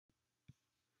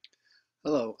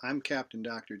Hello, I'm Captain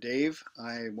Dr. Dave.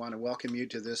 I want to welcome you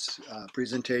to this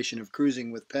presentation of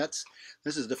Cruising with Pets.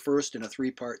 This is the first in a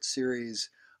three-part series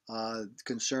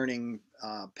concerning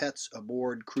pets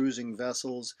aboard cruising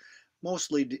vessels,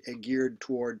 mostly geared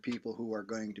toward people who are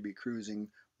going to be cruising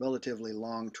relatively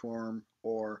long-term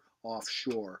or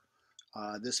offshore.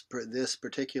 This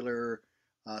particular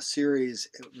series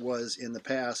was in the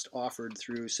past offered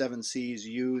through Seven Seas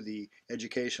U, the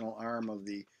educational arm of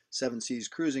the Seven Seas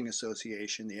Cruising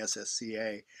Association, the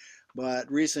SSCA.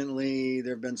 But recently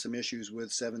there have been some issues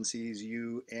with Seven Seas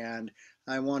U, and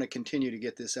I want to continue to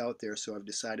get this out there, so I've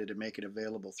decided to make it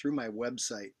available through my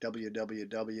website,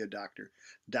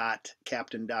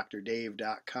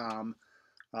 www.captaindrdave.com.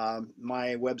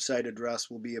 My website address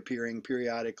will be appearing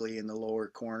periodically in the lower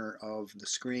corner of the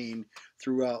screen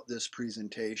throughout this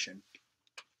presentation.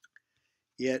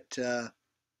 It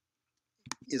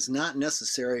is not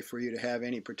necessary for you to have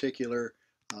any particular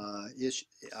uh,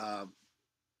 uh,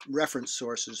 reference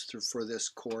sources for this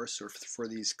course or for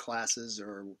these classes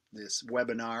or this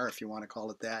webinar, if you want to call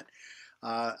it that.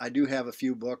 I do have a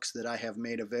few books that I have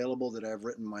made available that I've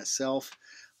written myself.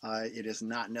 It is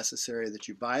not necessary that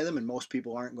you buy them, and most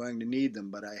people aren't going to need them,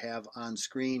 but I have on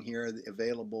screen here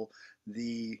available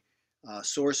the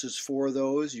sources for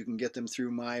those. You can get them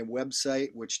through my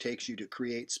website, which takes you to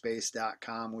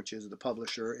createspace.com, which is the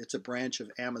publisher. It's a branch of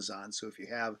Amazon, so if you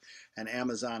have an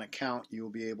Amazon account,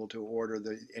 you'll be able to order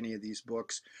any of these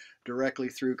books directly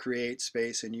through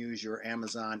CreateSpace and use your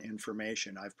Amazon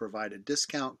information. I've provided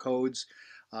discount codes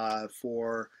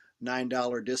for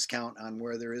 $9 discount on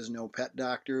Where There Is No Pet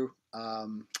Doctor.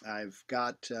 I've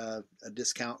got a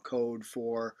discount code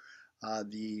for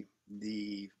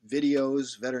the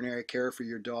videos, Veterinary Care for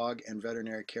Your Dog and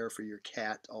Veterinary Care for Your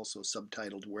Cat, also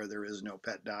subtitled Where There Is No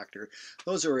Pet Doctor.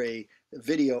 Those are a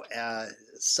video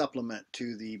supplement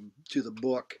to the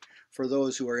book for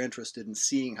those who are interested in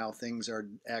seeing how things are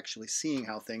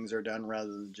done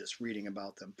rather than just reading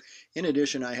about them. In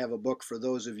addition, I have a book for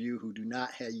those of you who do not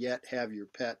yet have your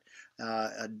pet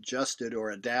adjusted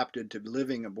or adapted to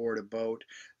living aboard a boat.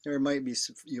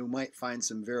 You might find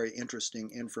some very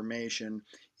interesting information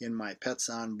in my Pets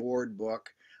on Board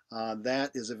book.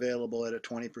 That is available at a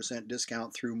 20%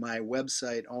 discount through my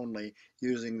website only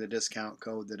using the discount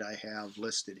code that I have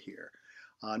listed here.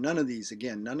 None of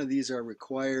these are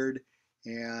required,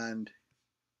 and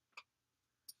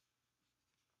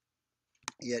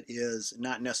it is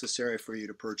not necessary for you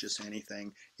to purchase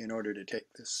anything in order to take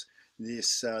this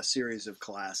series of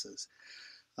classes.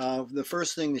 The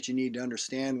first thing that you need to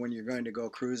understand when you're going to go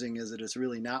cruising is that it's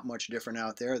really not much different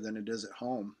out there than it is at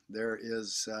home. There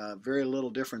is very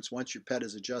little difference once your pet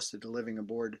is adjusted to living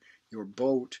aboard your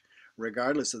boat,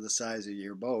 regardless of the size of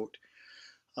your boat.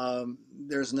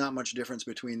 There's not much difference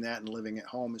between that and living at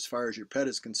home. As far as your pet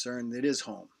is concerned, it is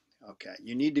home. Okay,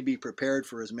 you need to be prepared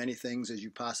for as many things as you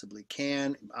possibly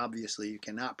can. Obviously, you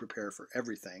cannot prepare for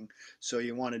everything, so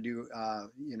you want to do,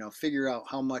 figure out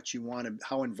how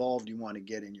involved you want to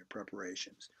get in your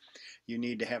preparations. You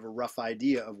need to have a rough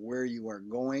idea of where you are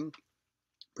going.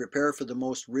 Prepare for the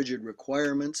most rigid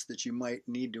requirements that you might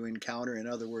need to encounter. In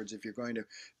other words, if you're going to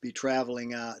be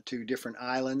traveling to different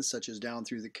islands, such as down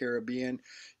through the Caribbean,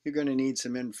 you're going to need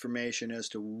some information as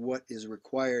to what is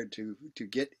required to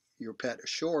get your pet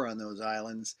ashore on those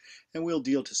islands, and we'll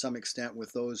deal to some extent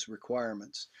with those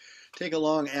requirements. Take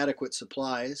along adequate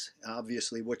supplies.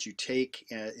 Obviously, what you take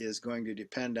is going to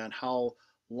depend on how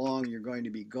long you're going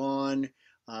to be gone.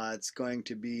 It's going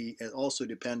to also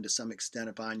depend to some extent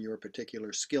upon your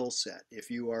particular skill set.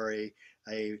 If you are a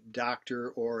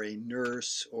doctor or a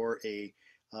nurse or a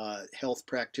health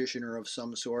practitioner of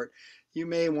some sort, you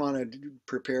may want to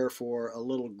prepare for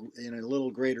in a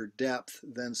little greater depth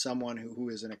than someone who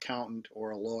is an accountant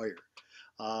or a lawyer.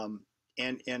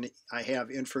 And I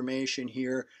have information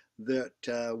here that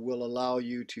will allow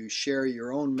you to share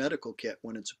your own medical kit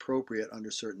when it's appropriate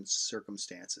under certain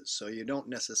circumstances. So you don't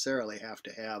necessarily have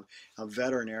to have a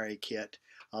veterinary kit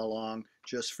along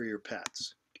just for your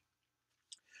pets.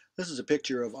 This is a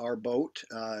picture of our boat.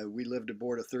 We lived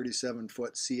aboard a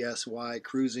 37-foot CSY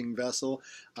cruising vessel.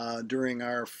 During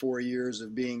our 4 years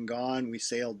of being gone, we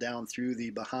sailed down through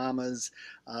the Bahamas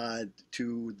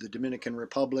to the Dominican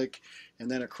Republic,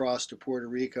 and then across to Puerto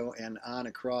Rico and on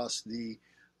across the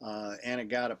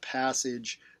Anegada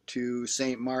Passage to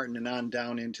St. Martin and on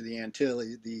down into the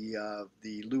Antilles,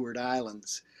 the Leeward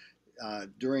Islands.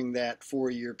 During that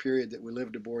 4-year period that we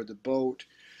lived aboard the boat,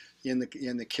 in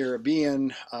the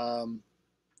Caribbean,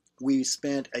 we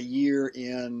spent a year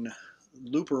in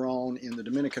Luperon in the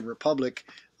Dominican Republic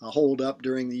hold up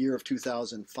during the year of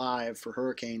 2005 for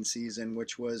hurricane season,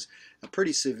 which was a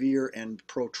pretty severe and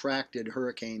protracted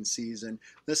hurricane season.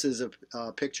 This is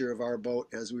a picture of our boat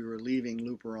as we were leaving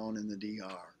Luperon in the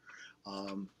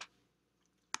DR.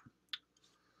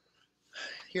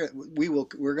 Here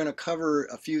we're going to cover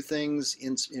a few things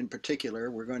in particular.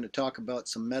 We're going to talk about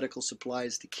some medical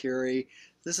supplies to carry.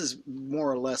 This is more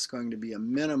or less going to be a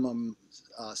minimum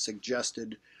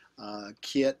suggested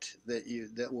kit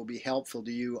that will be helpful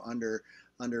to you under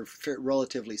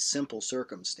relatively simple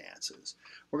circumstances.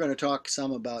 We're going to talk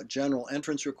some about general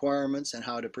entrance requirements and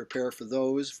how to prepare for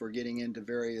those for getting into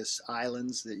various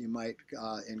islands that you might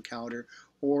encounter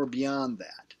or beyond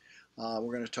that.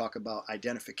 We're going to talk about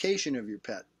identification of your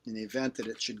pet in the event that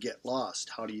it should get lost.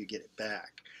 How do you get it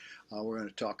back? We're going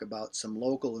to talk about some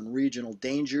local and regional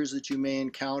dangers that you may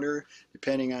encounter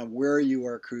depending on where you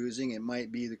are cruising. It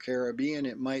might be the Caribbean,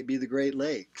 it might be the Great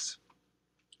Lakes.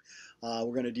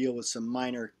 We're going to deal with some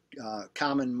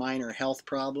common minor health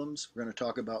problems. We're going to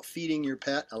talk about feeding your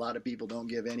pet. A lot of people don't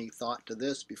give any thought to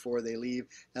this before they leave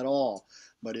at all,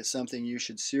 but it's something you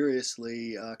should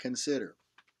seriously consider.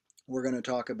 We're going to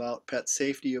talk about pet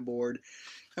safety aboard,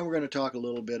 and we're going to talk a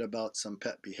little bit about some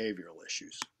pet behavioral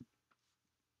issues.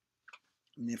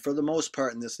 And for the most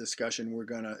part in this discussion, we're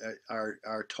going to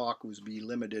our talk will be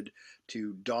limited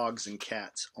to dogs and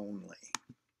cats only.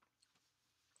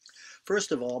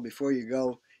 First of all, before you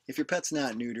go, if your pet's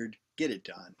not neutered, get it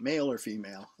done, male or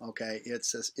female. Okay,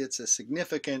 it's a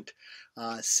significant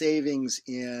savings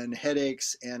in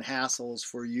headaches and hassles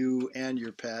for you and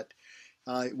your pet.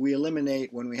 We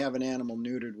eliminate, when we have an animal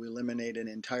neutered, we eliminate an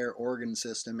entire organ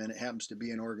system, and it happens to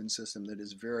be an organ system that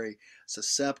is very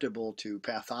susceptible to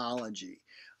pathology.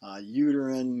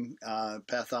 Uterine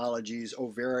pathologies,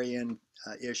 ovarian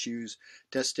issues,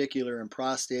 testicular and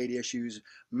prostate issues,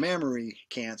 memory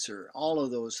cancer, all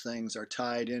of those things are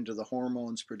tied into the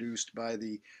hormones produced by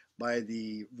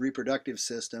the reproductive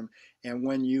system, and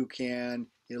when you can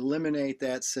eliminate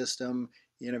that system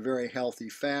in a very healthy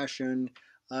fashion,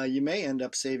 you may end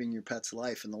up saving your pet's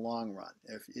life in the long run.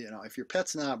 If your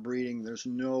pet's not breeding, there's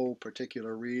no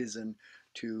particular reason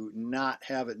to not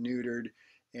have it neutered,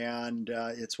 and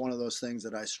it's one of those things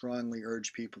that I strongly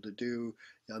urge people to do.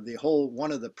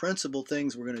 One of the principal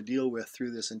things we're going to deal with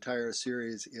through this entire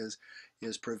series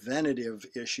is preventative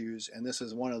issues, and this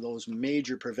is one of those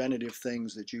major preventative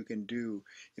things that you can do.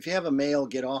 If you have a male,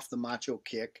 get off the macho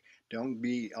kick. Don't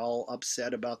be all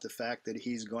upset about the fact that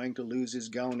he's going to lose his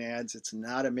gonads. It's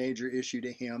not a major issue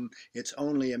to him. It's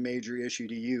only a major issue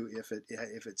to you if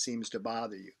it seems to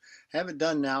bother you. Have it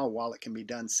done now while it can be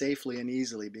done safely and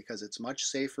easily, because it's much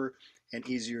safer and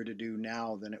easier to do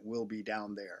now than it will be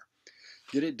down there.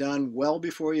 Get it done well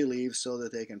before you leave so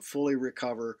that they can fully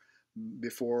recover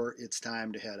before it's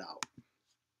time to head out.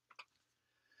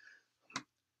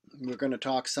 We're going to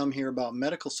talk some here about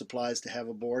medical supplies to have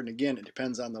aboard, and again, it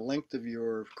depends on the length of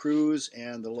your cruise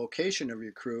and the location of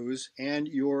your cruise and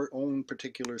your own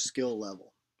particular skill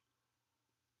level.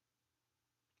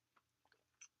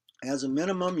 As a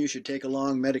minimum, you should take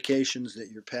along medications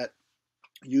that your pet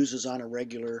uses on a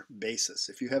regular basis.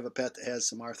 If you have a pet that has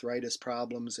some arthritis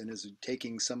problems and is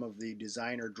taking some of the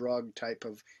designer drug type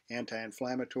of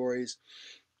anti-inflammatories,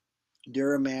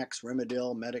 Duramax,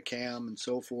 Rimadyl, Metacam, and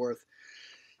so forth,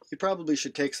 you probably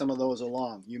should take some of those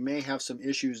along. You may have some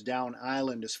issues down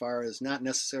island as far as not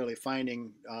necessarily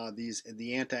finding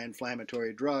the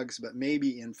anti-inflammatory drugs, but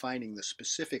maybe in finding the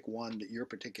specific one that your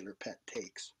particular pet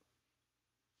takes.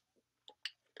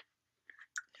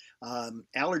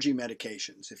 Allergy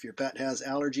medications. If your pet has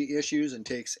allergy issues and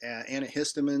takes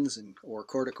antihistamines or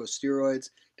corticosteroids,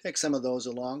 take some of those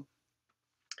along.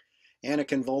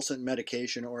 Anticonvulsant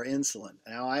medication or insulin.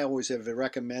 Now, I always have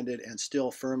recommended and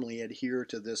still firmly adhere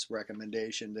to this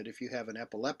recommendation that if you have an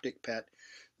epileptic pet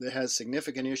that has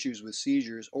significant issues with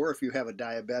seizures, or if you have a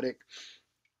diabetic,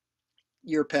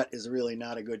 your pet is really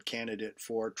not a good candidate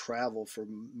for travel for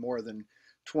more than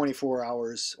 24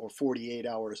 hours or 48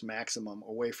 hours maximum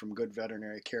away from good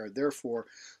veterinary care. Therefore,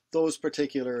 those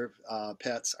particular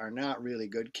pets are not really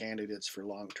good candidates for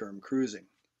long-term cruising.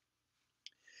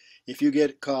 If you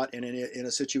get caught in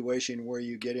a situation where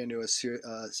you get into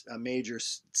a major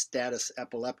status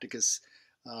epilepticus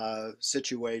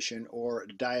situation or a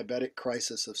diabetic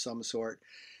crisis of some sort,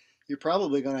 you're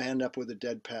probably going to end up with a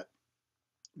dead pet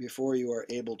before you are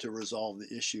able to resolve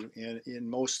the issue in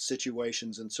most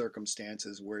situations and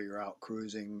circumstances where you're out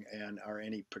cruising and are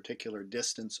any particular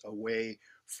distance away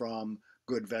from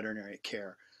good veterinary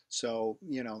care. So,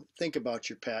 think about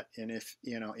your pet, and if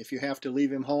you have to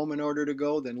leave him home in order to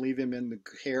go, then leave him in the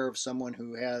care of someone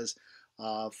who has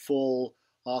full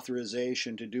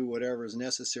authorization to do whatever is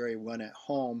necessary when at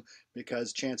home,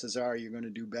 because chances are you're going to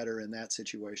do better in that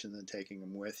situation than taking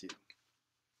them with you.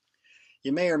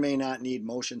 You may or may not need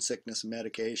motion sickness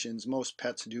medications. Most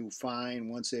pets do fine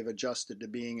once they've adjusted to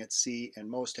being at sea, and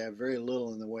most have very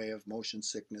little in the way of motion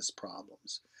sickness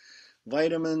problems.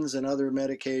 Vitamins and other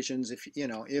medications,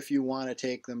 if you want to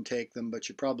take them, but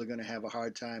you're probably going to have a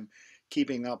hard time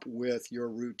keeping up with your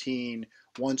routine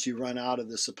once you run out of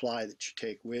the supply that you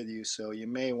take with you. So you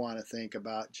may want to think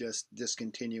about just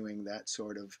discontinuing that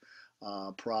sort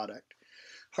of product.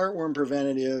 Heartworm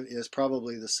preventative is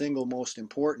probably the single most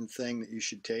important thing that you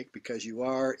should take, because you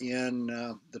are in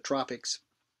the tropics.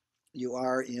 You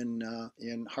are in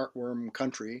heartworm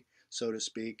country, so to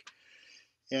speak.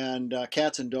 And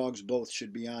cats and dogs both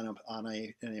should be on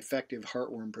an effective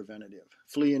heartworm preventative.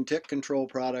 Flea and tick control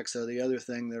products are the other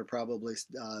thing that are probably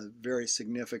very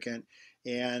significant,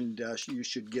 and you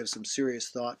should give some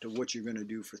serious thought to what you're going to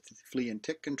do for flea and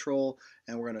tick control,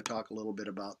 and we're going to talk a little bit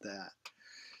about that.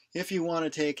 If you want to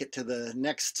take it to the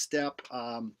next step,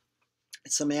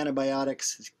 some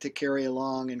antibiotics to carry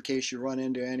along in case you run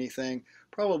into anything.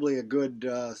 Probably a good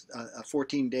a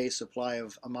 14-day supply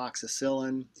of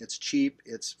amoxicillin. It's cheap.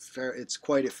 It's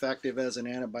quite effective as an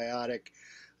antibiotic.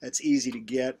 It's easy to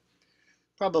get.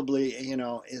 Probably,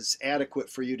 is adequate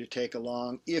for you to take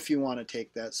along. If you want to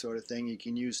take that sort of thing, you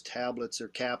can use tablets or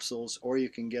capsules, or you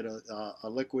can get a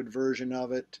liquid version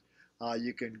of it.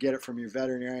 You can get it from your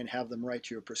veterinarian, have them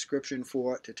write you a prescription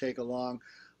for it to take along.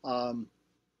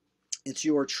 It's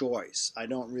your choice. I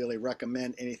don't really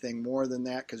recommend anything more than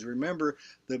that, because remember,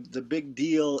 the big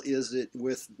deal is that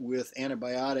with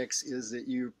antibiotics is that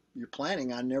you're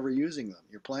planning on never using them.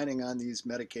 You're planning on these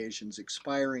medications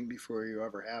expiring before you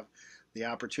ever have the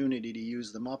opportunity to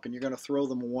use them up, and you're going to throw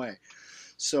them away.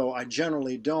 So I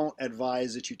generally don't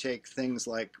advise that you take things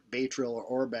like Baytril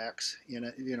or Orbex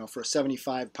for a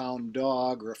 75-pound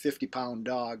dog or a 50-pound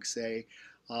dog, say.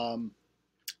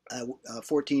 A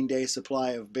 14-day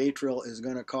supply of Baytril is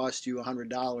going to cost you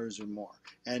 $100 or more,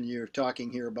 and you're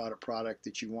talking here about a product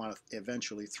that you want to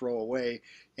eventually throw away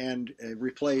and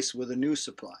replace with a new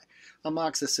supply.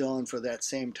 Amoxicillin for that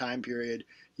same time period,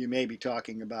 you may be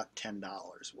talking about $10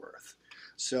 worth.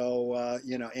 So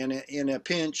in a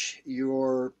pinch,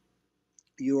 your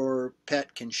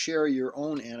pet can share your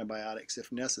own antibiotics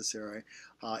if necessary,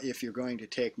 if you're going to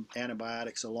take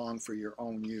antibiotics along for your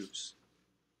own use.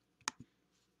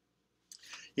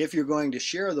 If you're going to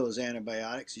share those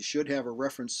antibiotics, you should have a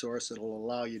reference source that will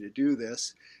allow you to do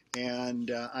this. And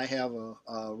I have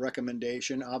a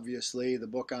recommendation. Obviously, the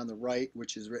book on the right,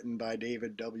 which is written by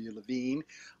David W. Levine,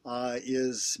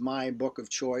 is my book of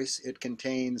choice. It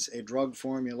contains a drug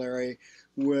formulary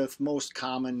with most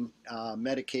common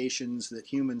medications that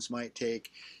humans might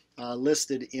take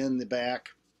listed in the back,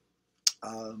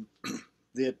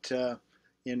 that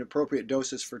in appropriate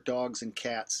doses for dogs and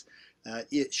cats.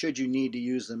 Should you need to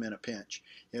use them in a pinch.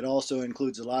 It also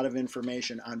includes a lot of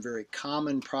information on very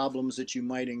common problems that you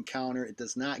might encounter. It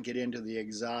does not get into the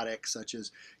exotic, such as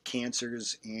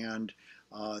cancers and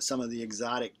some of the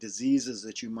exotic diseases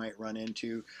that you might run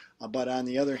into. But on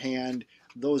the other hand,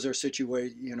 those are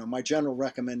situations, my general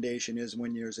recommendation is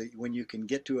when you can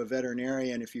get to a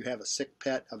veterinarian, if you have a sick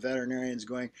pet, a veterinarian's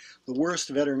going, the worst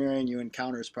veterinarian you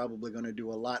encounter is probably going to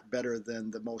do a lot better than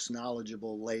the most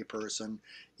knowledgeable layperson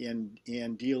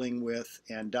in dealing with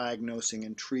and diagnosing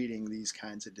and treating these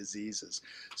kinds of diseases.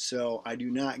 So I do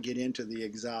not get into the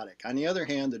exotic. On the other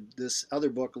hand, this other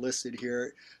book listed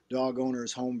here, Dog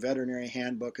Owner's Home Veterinary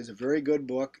Handbook, is a very good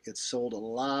book. It's sold a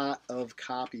lot of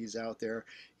copies out there.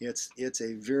 It's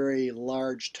a very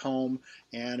large tome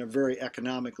and a very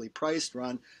economically priced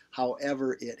run.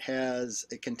 However,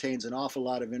 it contains an awful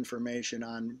lot of information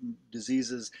on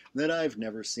diseases that I've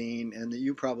never seen and that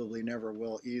you probably never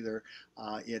will either.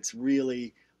 It's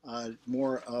really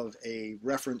more of a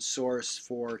reference source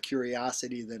for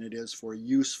curiosity than it is for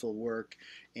useful work.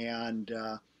 And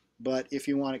but if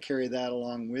you want to carry that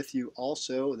along with you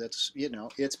also,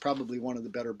 it's probably one of the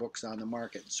better books on the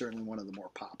market, certainly one of the more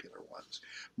popular ones.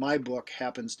 My book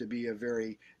happens to be a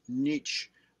very niche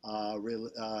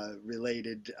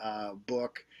related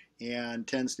book, and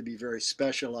tends to be very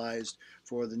specialized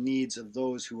for the needs of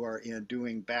those who are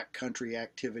doing backcountry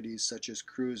activities such as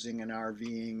cruising and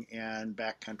RVing and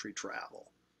backcountry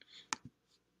travel.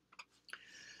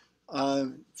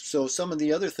 So some of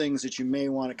the other things that you may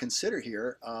want to consider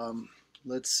here,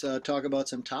 let's talk about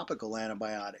some topical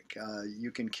antibiotic.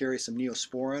 You can carry some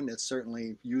Neosporin. It's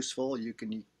certainly useful. You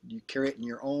carry it in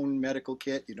your own medical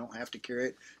kit. You don't have to carry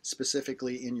it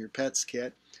specifically in your pet's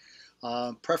kit.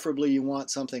 Preferably you want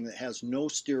something that has no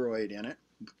steroid in it,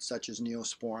 such as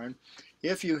Neosporin.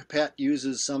 If your pet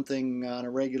uses something on a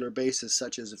regular basis,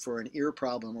 such as for an ear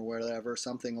problem or whatever,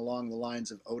 something along the lines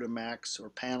of Otamax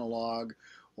or Panalog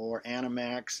or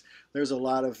Animax, there's a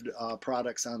lot of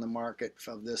products on the market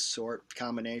of this sort,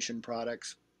 combination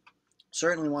products.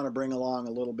 Certainly want to bring along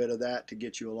a little bit of that to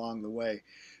get you along the way.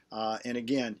 And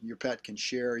again, your pet can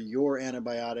share your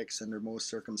antibiotics under most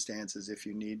circumstances if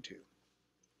you need to.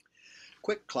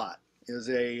 QuikClot is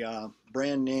a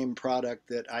brand name product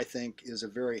that I think is a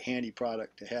very handy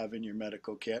product to have in your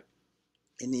medical kit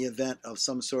in the event of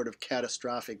some sort of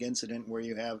catastrophic incident where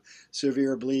you have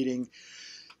severe bleeding.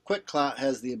 QuikClot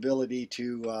has the ability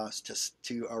to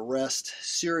arrest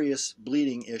serious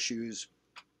bleeding issues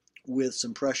with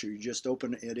some pressure. You just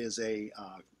open it. Is a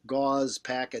gauze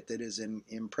packet that is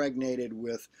impregnated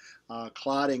with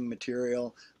clotting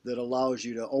material that allows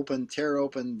you to tear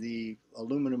open the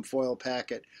aluminum foil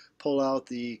packet, pull out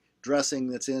the dressing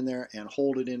that's in there, and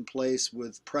hold it in place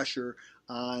with pressure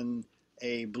on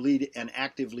an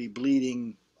actively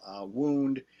bleeding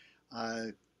wound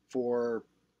for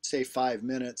say 5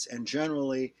 minutes, and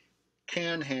generally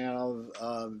can have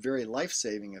a very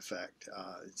life-saving effect.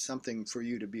 It's something for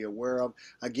you to be aware of.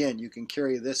 Again, you can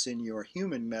carry this in your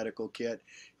human medical kit,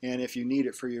 and if you need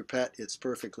it for your pet, it's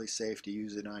perfectly safe to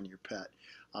use it on your pet.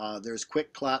 There's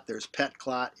QuikClot, there's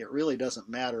PetClot. It really doesn't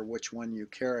matter which one you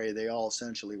carry. They all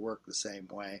essentially work the same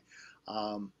way.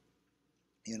 You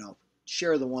know,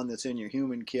 share the one that's in your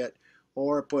human kit,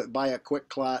 or buy a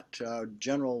QuikClot,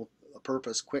 general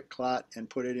purpose QuikClot, and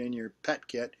put it in your pet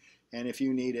kit, and if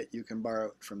you need it, you can borrow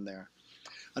it from there.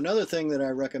 Another thing that I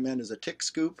recommend is a tick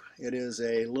scoop. It is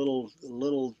a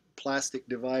little plastic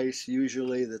device,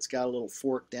 usually, that's got a little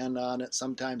forked end on it.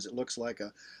 Sometimes it looks like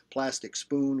a plastic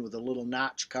spoon with a little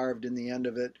notch carved in the end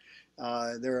of it.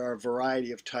 There are a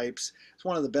variety of types. It's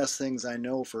one of the best things I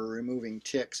know for removing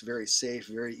ticks. Very safe,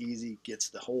 very easy, gets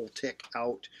the whole tick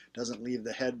out, doesn't leave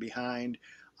the head behind.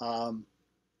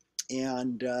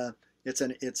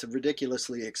 It's a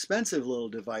ridiculously expensive little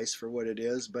device for what it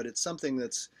is, but it's something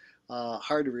that's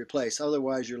hard to replace.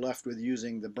 Otherwise, you're left with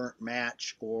using the burnt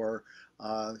match or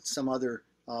some other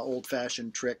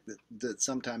old-fashioned trick that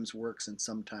sometimes works and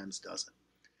sometimes doesn't.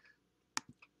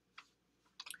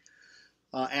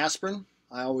 Aspirin,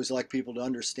 I always like people to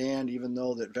understand, even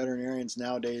though that veterinarians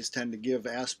nowadays tend to give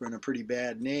aspirin a pretty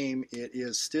bad name, it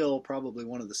is still probably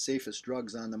one of the safest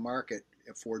drugs on the market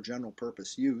for general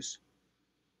purpose use.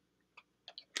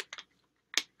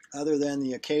 Other than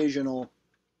the occasional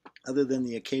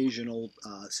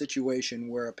situation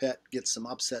where a pet gets some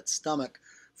upset stomach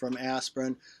from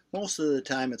aspirin, most of the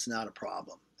time it's not a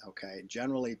problem. Okay,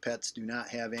 generally pets do not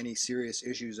have any serious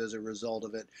issues as a result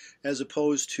of it, as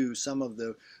opposed to some of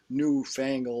the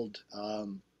newfangled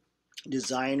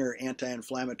designer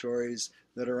anti-inflammatories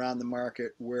that are on the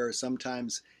market, where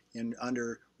sometimes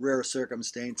under rare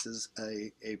circumstances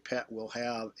a pet will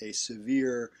have a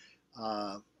severe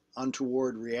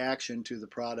untoward reaction to the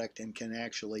product and can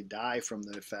actually die from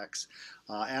the effects.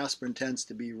 Aspirin tends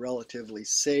to be relatively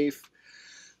safe.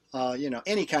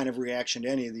 Any kind of reaction to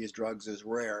any of these drugs is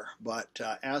rare, but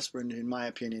aspirin, in my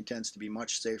opinion, tends to be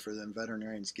much safer than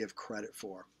veterinarians give credit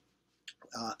for.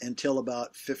 Until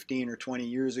about 15 or 20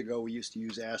 years ago, we used to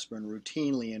use aspirin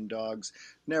routinely in dogs.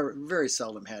 Very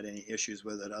seldom had any issues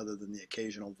with it other than the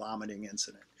occasional vomiting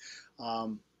incident.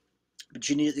 But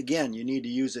you need to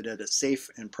use it at a safe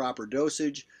and proper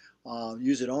dosage.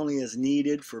 Use it only as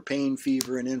needed for pain,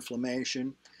 fever, and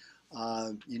inflammation.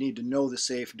 You need to know the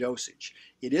safe dosage.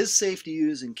 It is safe to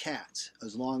use in cats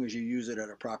as long as you use it at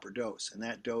a proper dose, and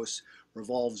that dose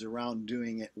revolves around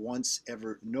doing it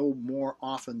no more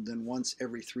often than once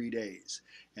every 3 days.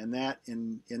 And that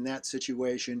in that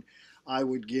situation, I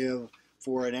would give,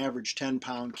 for an average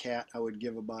 10-pound cat, I would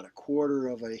give about a quarter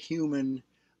of a human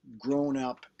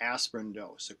grown-up aspirin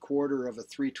dose, a quarter of a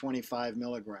 325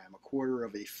 milligram, a quarter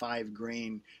of a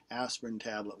 5-grain aspirin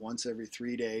tablet once every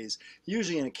 3 days.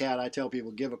 Usually in a cat, I tell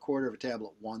people give a quarter of a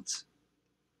tablet once.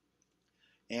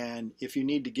 And if you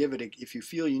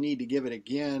feel you need to give it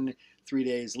again 3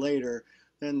 days later,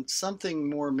 then something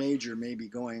more major may be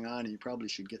going on, and you probably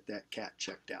should get that cat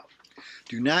checked out.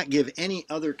 Do not give any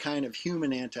other kind of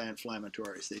human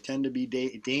anti-inflammatories. They tend to be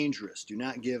dangerous. Do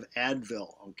not give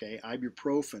Advil, okay,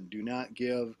 ibuprofen. Do not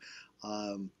give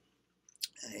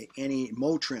any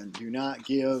Motrin. Do not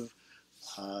give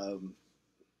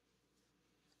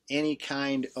any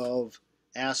kind of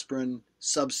aspirin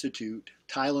substitute.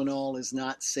 Tylenol is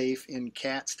not safe in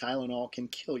cats. Tylenol can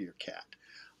kill your cat.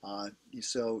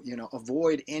 So,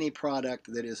 avoid any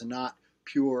product that is not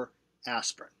pure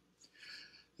aspirin.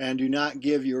 And do not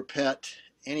give your pet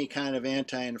any kind of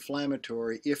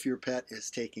anti-inflammatory if your pet is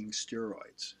taking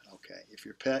steroids. Okay, if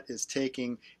your pet is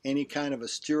taking any kind of a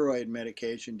steroid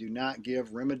medication, do not give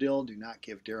Rimadyl, do not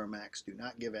give Deramax, do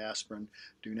not give aspirin,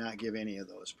 do not give any of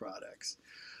those products.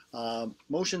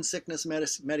 Motion sickness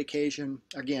medication,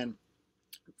 again,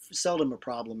 seldom a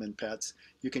problem in pets.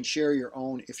 You can share your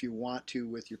own if you want to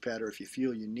with your pet, or if you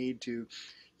feel you need to.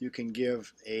 You can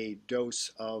give a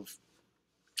dose of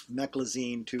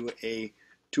meclizine to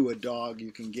a dog.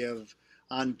 You can give,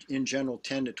 in general,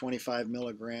 10 to 25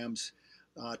 milligrams.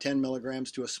 10 milligrams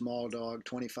to a small dog,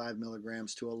 25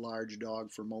 milligrams to a large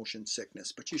dog for motion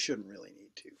sickness, but you shouldn't really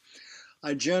need to.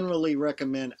 I generally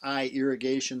recommend eye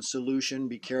irrigation solution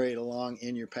be carried along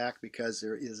in your pack, because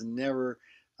there is never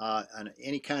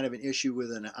any kind of an issue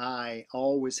with an eye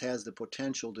always has the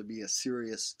potential to be a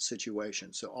serious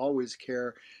situation. So always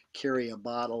carry a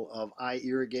bottle of eye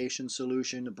irrigation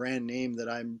solution. The brand name that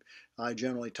I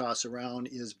generally toss around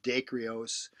is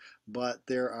Dacryos, but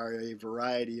there are a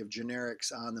variety of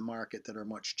generics on the market that are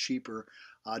much cheaper.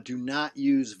 Do not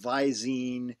use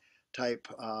Visine type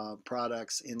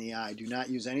products in the eye. Do not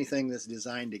use anything that's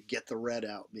designed to get the red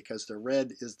out, because the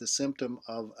red is the symptom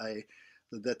of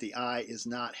that the eye is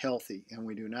not healthy, and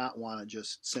we do not want to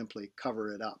just simply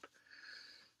cover it up.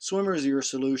 Swimmer's ear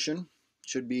solution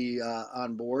should be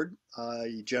on board.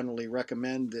 You generally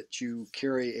recommend that you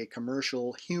carry a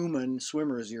commercial human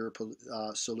swimmer's ear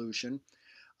solution.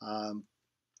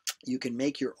 You can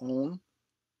make your own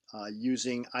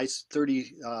using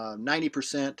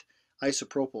 90%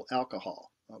 isopropyl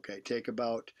alcohol. Okay,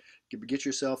 get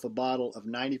yourself a bottle of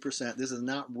 90%. This is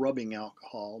not rubbing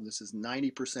alcohol. This is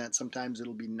 90%. Sometimes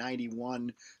it'll be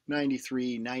 91,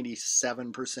 93,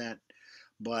 97%,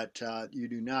 but you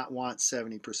do not want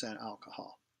 70%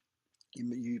 alcohol.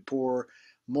 You pour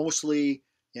mostly,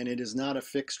 and it is not a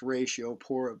fixed ratio,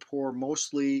 pour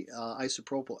mostly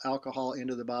isopropyl alcohol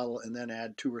into the bottle, and then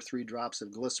add 2 or 3 drops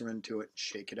of glycerin to it and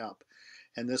shake it up.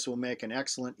 And this will make an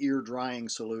excellent ear drying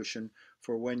solution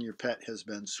for when your pet has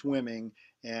been swimming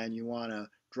and you want to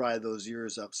dry those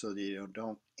ears up so that you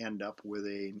don't end up with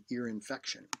an ear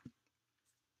infection.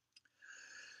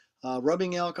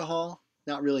 Rubbing alcohol,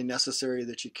 not really necessary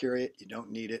that you carry it. You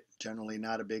don't need it. Generally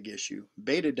not a big issue.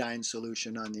 Betadine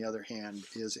solution, on the other hand,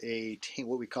 is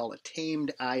what we call a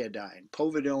tamed iodine.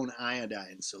 Povidone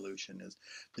iodine solution is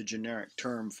the generic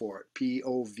term for it.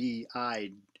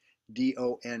 Povidone,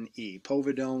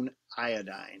 povidone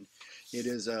iodine. It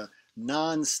is a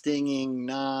non-stinging,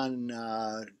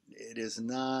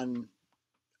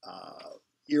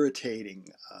 irritating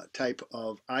type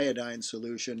of iodine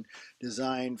solution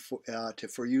designed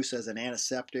for use as an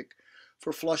antiseptic,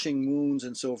 for flushing wounds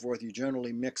and so forth. You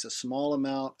generally mix a small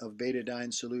amount of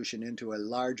betadine solution into a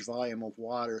large volume of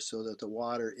water so that the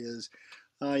water it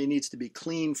needs to be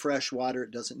clean, fresh water.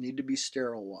 It doesn't need to be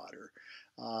sterile water.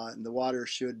 And the water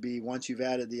should be, once you've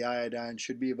added the iodine,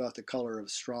 should be about the color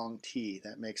of strong tea.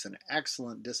 That makes an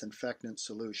excellent disinfectant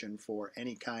solution for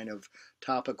any kind of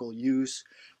topical use.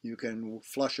 You can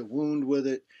flush a wound with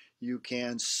it. You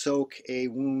can soak a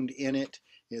wound in it.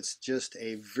 It's just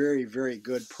a very, very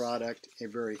good product, a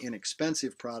very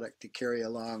inexpensive product to carry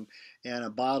along, and a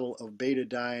bottle of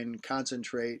betadine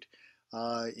concentrate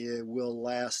it will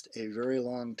last a very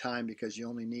long time, because you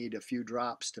only need a few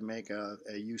drops to make a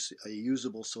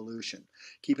usable solution.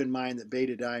 Keep in mind that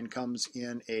betadine comes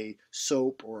in a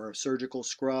soap or a surgical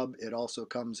scrub. It also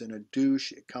comes in a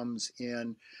douche. It comes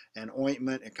in an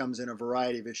ointment. It comes in a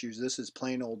variety of issues. This is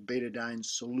plain old betadine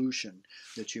solution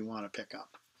that you want to pick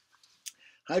up.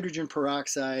 Hydrogen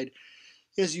peroxide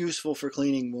is useful for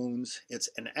cleaning wounds. It's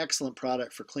an excellent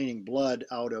product for cleaning blood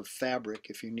out of fabric.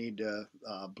 If you need to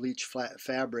bleach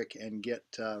fabric and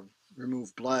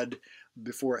remove blood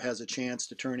before it has a chance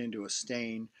to turn into a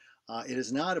stain. It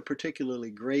is not a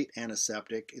particularly great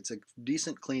antiseptic. It's a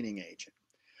decent cleaning agent.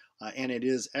 And it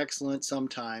is excellent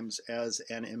sometimes as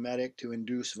an emetic to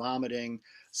induce vomiting.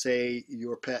 Say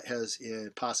your pet has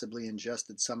possibly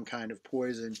ingested some kind of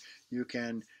poison. You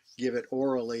can give it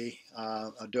orally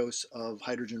a dose of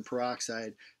hydrogen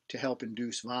peroxide to help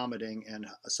induce vomiting and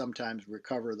sometimes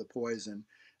recover the poison.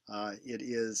 It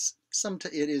is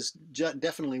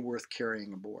definitely worth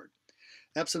carrying aboard.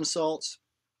 Epsom salts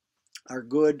are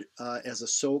good as a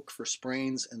soak for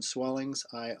sprains and swellings.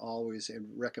 I always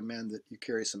recommend that you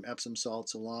carry some Epsom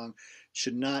salts along.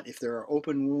 Should not, if there are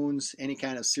open wounds, any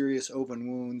kind of serious open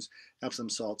wounds, Epsom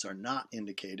salts are not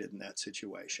indicated in that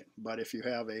situation. But if you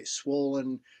have a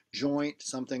swollen joint,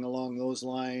 something along those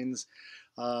lines,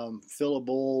 fill a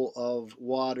bowl of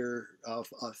water,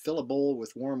 fill a bowl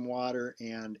with warm water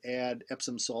and add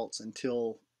Epsom salts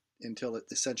until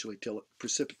it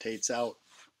precipitates out.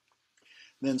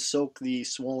 then soak the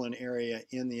swollen area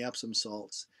in the Epsom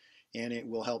salts, and it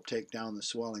will help take down the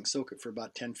swelling. Soak it for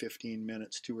about 10-15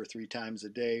 minutes 2 or 3 times a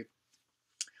day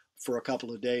for a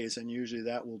couple of days, and usually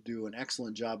that will do an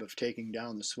excellent job of taking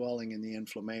down the swelling and the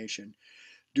inflammation.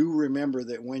 Do remember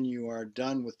that when you are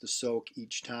done with the soak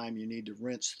each time, you need to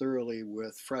rinse thoroughly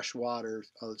with fresh water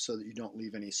so that you don't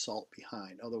leave any salt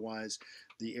behind. Otherwise,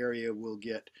 the area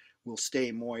will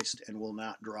stay moist and will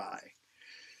not dry.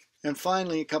 And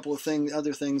finally, a couple of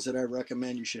other things that I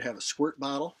recommend: you should have a squirt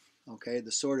bottle. Okay,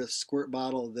 the sort of squirt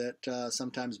bottle that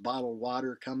sometimes bottled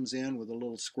water comes in with a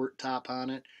little squirt top on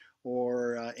it,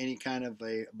 or any kind of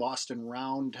a Boston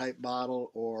Round type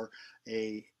bottle, or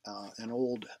an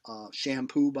old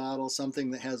shampoo bottle,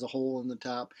 something that has a hole in the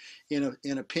top. In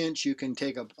a pinch, you can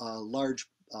take a large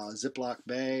Ziploc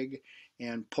bag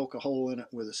and poke a hole in it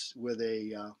with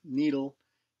a needle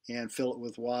and fill it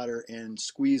with water and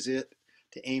squeeze it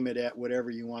to aim it at whatever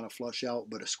you want to flush out.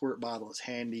 But a squirt bottle is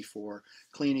handy for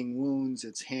cleaning wounds.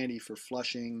 It's handy for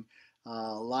flushing a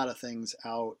lot of things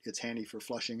out. It's handy for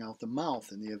flushing out the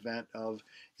mouth in the event of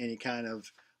any kind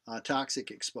of toxic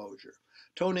exposure.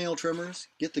 Toenail trimmers,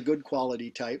 get the good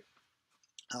quality type,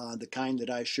 the kind that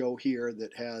I show here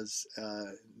that has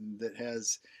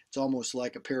it's almost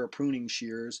like a pair of pruning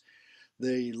shears.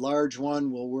 The large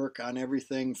one will work on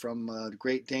everything from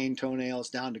Great Dane toenails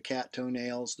down to cat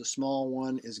toenails. The small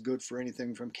one is good for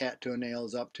anything from cat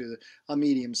toenails up to a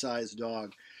medium-sized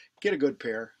dog. Get a good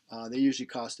pair. They usually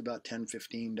cost about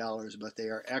 $10-15, but they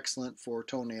are excellent for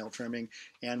toenail trimming.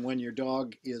 And when your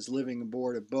dog is living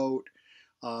aboard a boat,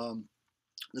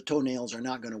 the toenails are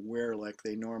not going to wear like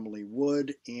they normally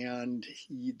would, and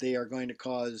they're going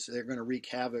to wreak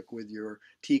havoc with your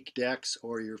teak decks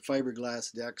or your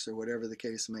fiberglass decks or whatever the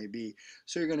case may be.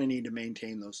 So you're going to need to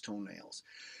maintain those toenails.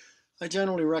 I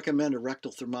generally recommend a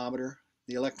rectal thermometer.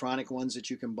 The electronic ones that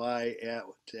you can buy at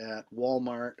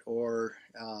Walmart or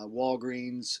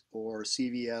Walgreens or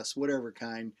CVS, whatever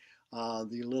kind,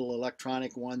 the little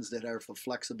electronic ones that have a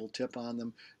flexible tip on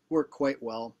them work quite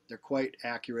well. They're quite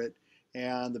accurate,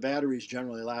 and the batteries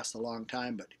generally last a long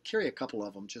time, but carry a couple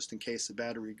of them just in case the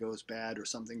battery goes bad or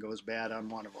something goes bad on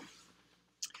one of them.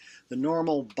 The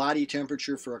normal body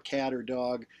temperature for a cat or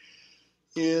dog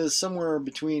is somewhere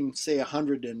between, say,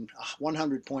 100 and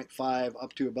 100.5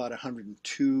 up to about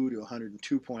 102 to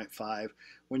 102.5.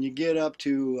 When you get up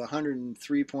to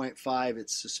 103.5,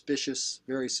 it's suspicious,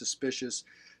 very suspicious.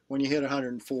 When you hit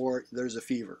 104, there's a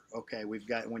fever. Okay,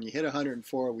 when you hit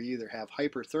 104, we either have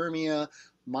hyperthermia,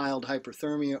 mild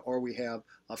hyperthermia, or we have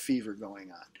a fever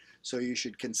going on. So you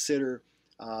should consider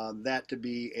that to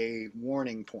be a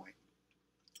warning point.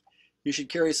 You should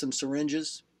carry some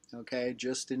syringes. Okay,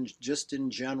 just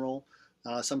in general.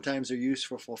 Sometimes they're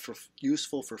useful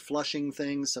for flushing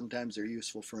things. Sometimes they're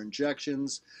useful for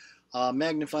injections.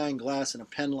 Magnifying glass and a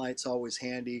pen light's always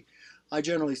handy. I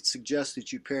generally suggest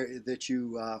that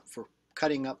for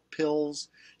cutting up pills,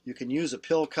 you can use a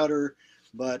pill cutter,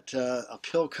 but a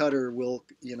pill cutter will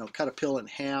cut a pill in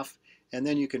half, and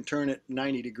then you can turn it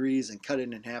 90 degrees and cut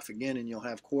it in half again, and you'll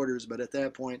have quarters. But at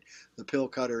that point, the pill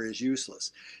cutter is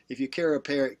useless. If you carry a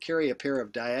pair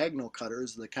of diagonal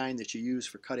cutters, the kind that you use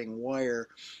for cutting wire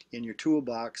in your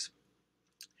toolbox,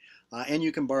 and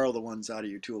you can borrow the ones out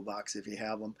of your toolbox if you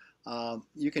have them,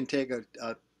 you can take an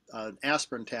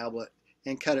aspirin tablet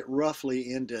and cut it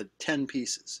roughly into 10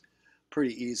 pieces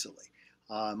pretty easily.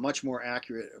 Much more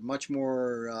accurately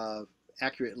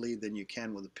than you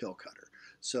can with a pill cutter.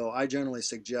 So I generally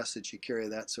suggest that you carry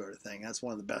that sort of thing. That's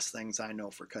one of the best things I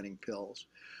know for cutting pills.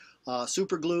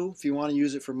 Super glue, if you want to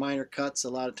use it for minor cuts. A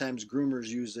lot of times groomers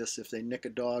use this if they nick a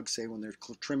dog, say when they're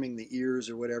trimming the ears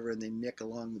or whatever, and they nick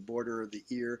along the border of the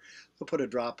ear. They'll put a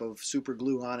drop of super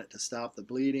glue on it to stop the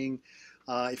bleeding.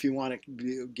 If you want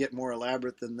to get more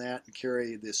elaborate than that and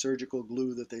carry the surgical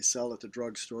glue that they sell at the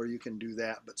drugstore, you can do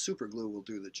that, but super glue will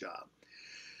do the job.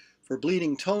 For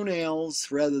bleeding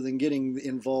toenails, rather than getting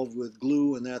involved with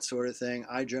glue and that sort of thing,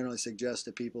 I generally suggest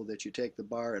to people that you take the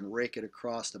bar and rake it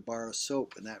across a bar of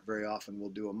soap, and that very often will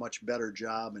do a much better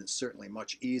job, and it's certainly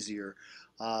much easier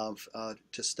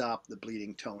to stop the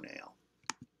bleeding toenail.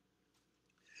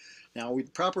 Now,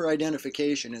 proper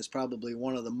identification is probably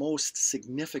one of the most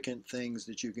significant things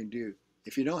that you can do.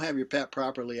 If you don't have your pet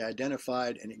properly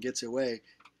identified and it gets away,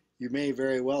 you may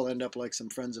very well end up like some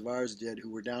friends of ours did who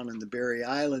were down in the Berry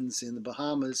Islands in the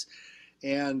Bahamas,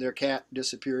 and their cat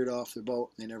disappeared off the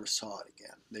boat and they never saw it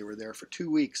again. They were there for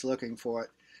 2 weeks looking for it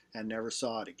and never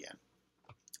saw it again.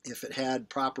 If it had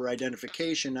proper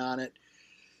identification on it,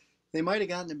 They might have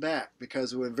gotten it back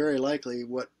because very likely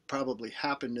what probably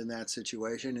happened in that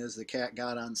situation is the cat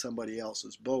got on somebody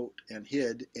else's boat and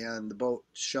hid, and the boat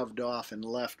shoved off and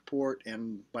left port,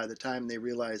 and by the time they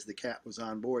realized the cat was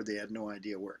on board, they had no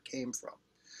idea where it came from.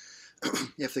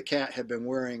 If the cat had been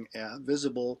wearing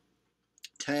visible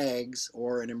tags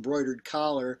or an embroidered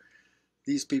collar,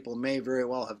 these people may very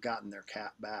well have gotten their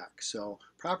cat back. So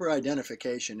proper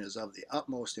identification is of the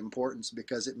utmost importance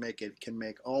because it can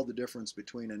make all the difference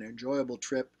between an enjoyable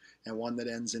trip and one that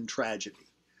ends in tragedy.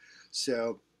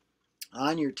 So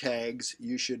on your tags,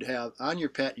 you should have, on your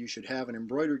pet, you should have an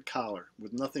embroidered collar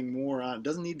with nothing more on. It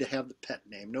doesn't need to have the pet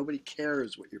name. Nobody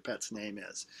cares what your pet's name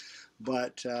is.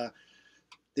 But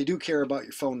they do care about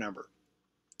your phone number.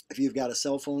 If you've got a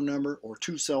cell phone number or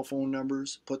two cell phone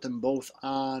numbers, put them both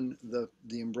on the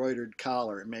embroidered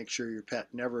collar and make sure your pet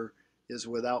never is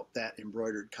without that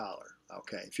embroidered collar.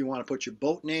 Okay, if you want to put your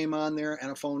boat name on there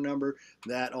and a phone number,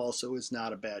 that also is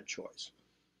not a bad choice.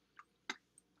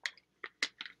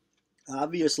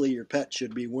 Obviously, your pet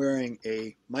should be wearing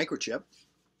a microchip,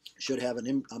 should have a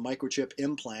microchip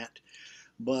implant,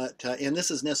 but and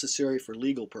this is necessary for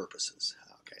legal purposes.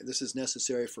 Okay, this is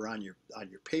necessary for on your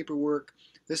paperwork.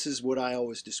 This is what I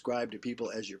always describe to people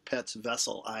as your pet's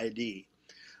vessel ID.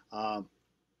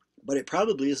 But it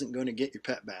probably isn't going to get your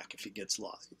pet back if he gets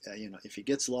lost. If he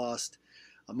gets lost,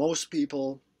 most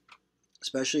people,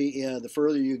 especially the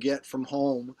further you get from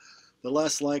home, the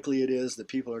less likely it is that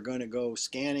people are going to go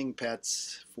scanning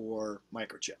pets for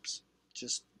microchips.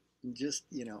 Just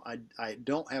I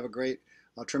don't have a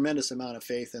tremendous amount of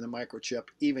faith in a microchip,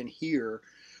 even here.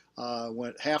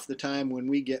 When half the time when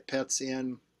we get pets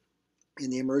in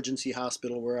the emergency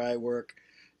hospital where I work,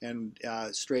 and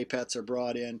stray pets are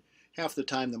brought in, half the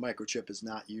time the microchip is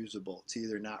not usable. It's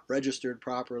either not registered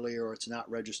properly, or it's not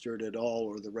registered at all,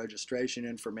 or the registration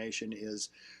information is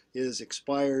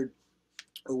expired,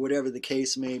 or whatever the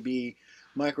case may be.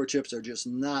 Microchips are just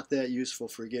not that useful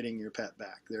for getting your pet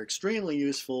back. They're extremely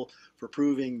useful for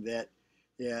proving that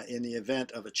in the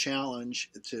event of a challenge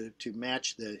to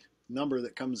match the number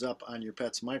that comes up on your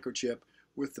pet's microchip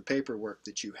with the paperwork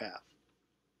that you have.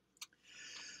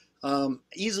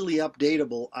 Easily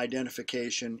updatable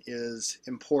identification is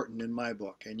important in my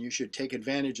book, and you should take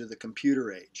advantage of the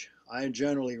computer age. I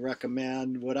generally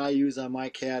recommend, what I use on my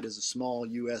cat is a small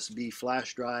USB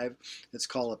flash drive. It's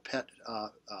called a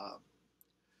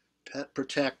Pet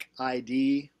Protect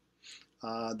ID.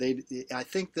 I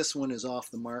think this one is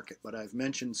off the market, but I've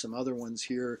mentioned some other ones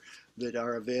here that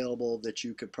are available that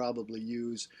you could probably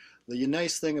use. The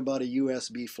nice thing about a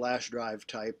USB flash drive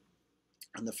type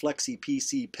and the Flexi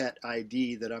PC Pet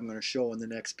ID that I'm going to show in the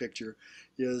next picture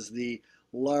is the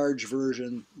large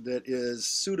version that is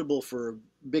suitable for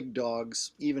big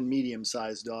dogs, even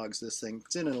medium-sized dogs. This thing,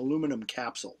 it's in an aluminum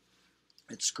capsule.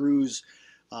 It screws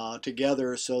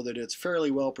together so that it's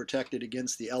fairly well protected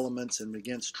against the elements and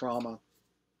against trauma.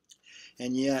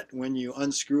 And yet when you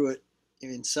unscrew it,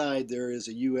 inside there is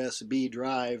a USB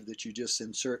drive that you just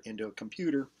insert into a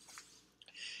computer.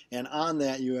 And on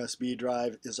that USB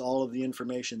drive is all of the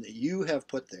information that you have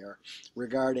put there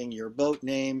regarding your boat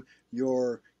name,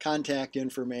 your contact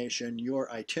information, your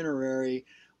itinerary,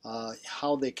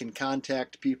 how they can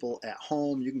contact people at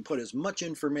home. You can put as much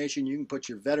information. You can put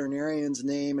your veterinarian's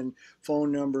name and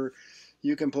phone number.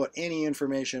 You can put any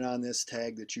information on this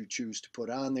tag that you choose to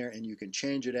put on there, and you can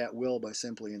change it at will by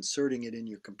simply inserting it in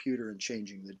your computer and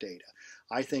changing the data.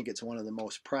 I think it's one of the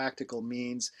most practical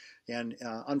means, and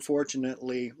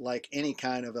unfortunately, like any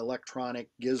kind of electronic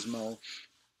gizmo,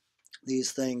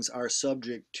 these things are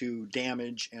subject to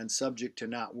damage and subject to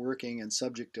not working and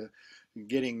subject to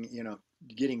getting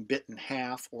bit in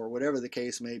half or whatever the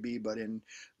case may be. But in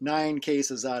 9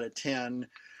 cases out of 10,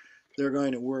 they're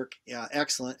going to work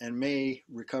excellent and may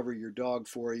recover your dog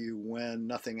for you when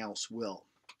nothing else will.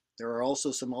 There are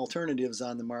also some alternatives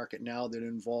on the market now that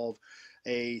involve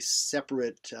a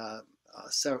separate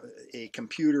a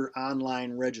computer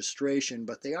online registration,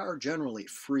 but they are generally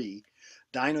free.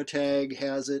 Dynotag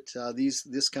has it.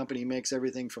 This company makes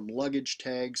everything from luggage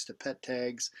tags to pet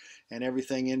tags and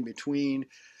everything in between.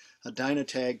 A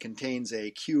Dynotag contains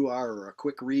a QR, or a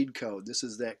quick read code. This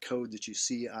is that code that you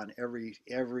see on every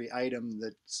item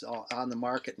that's on the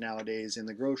market nowadays, in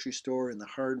the grocery store, in the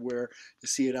hardware. You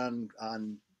see it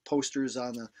on posters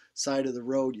on the side of the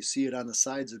road. You see it on the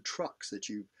sides of trucks that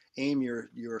you aim your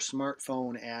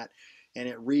smartphone at, and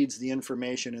it reads the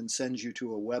information and sends you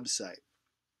to a website.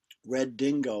 Red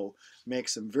Dingo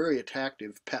makes some very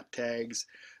attractive pet tags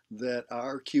that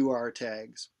are QR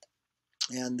tags.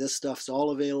 And this stuff's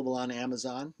all available on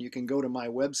Amazon. You can go to my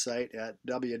website at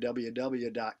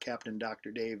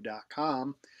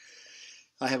www.captaindrdave.com.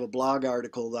 I have a blog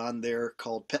article on there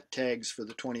called Pet Tags for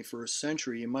the 21st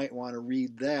Century. You might want to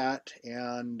read that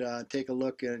and take a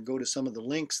look and go to some of the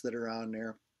links that are on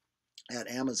there at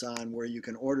Amazon where you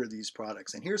can order these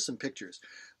products. And here's some pictures.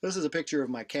 This is a picture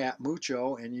of my cat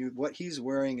Mucho, and what he's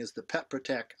wearing is the Pet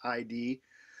Protect ID,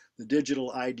 the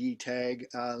digital ID tag.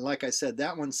 Like I said,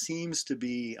 that one seems to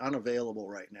be unavailable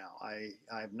right now.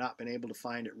 I've not been able to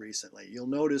find it recently. You'll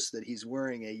notice that he's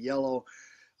wearing a yellow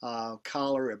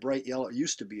collar, a bright yellow, it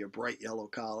used to be a bright yellow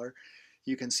collar.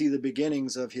 You can see the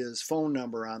beginnings of his phone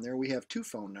number on there. We have two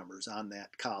phone numbers on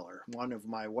that collar, one of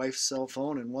my wife's cell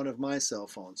phone and one of my cell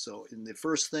phone. So in the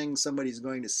first thing somebody's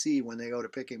going to see when they go to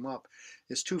pick him up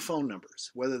is two phone numbers.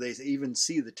 Whether they even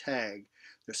see the tag,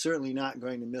 they're certainly not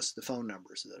going to miss the phone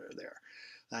numbers that are there.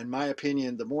 In my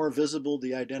opinion, the more visible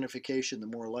the identification, the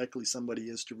more likely somebody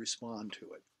is to respond to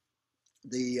it.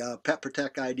 The Pet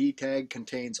Protect ID tag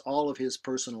contains all of his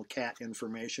personal cat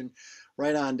information,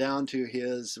 right on down to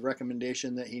his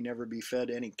recommendation that he never be fed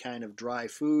any kind of dry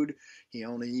food. He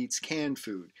only eats canned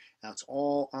food. That's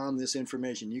all on this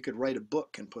information. You could write a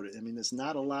book and put it. I mean, there's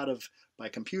not a lot of, by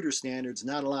computer standards,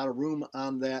 not a lot of room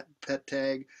on that pet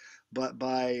tag, but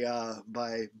by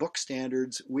book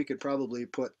standards, we could probably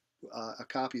put a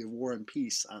copy of War and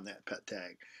Peace on that pet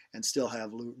tag and still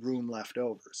have room left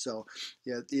over. So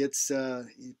yeah, it's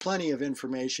plenty of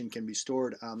information can be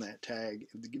stored on that tag,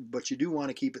 but you do want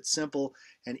to keep it simple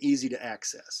and easy to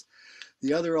access.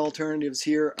 The other alternatives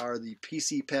here are the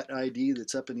PC Pet ID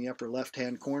that's up in the upper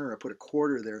left-hand corner. I put a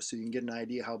quarter there so you can get an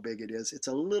idea how big it is. It's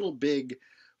a little big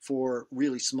for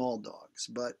really small dogs,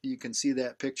 but you can see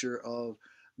that picture of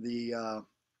the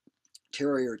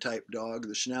terrier type dog,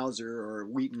 the Schnauzer or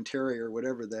Wheaton Terrier,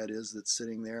 whatever that is that's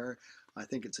sitting there. I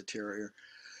think it's a terrier.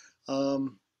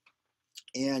 And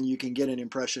you can get an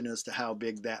impression as to how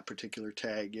big that particular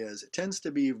tag is. It tends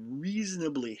to be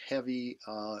reasonably heavy.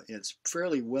 It's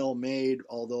fairly well made,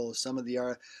 although some of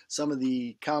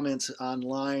the comments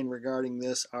online regarding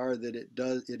this are that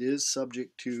it is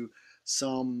subject to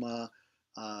some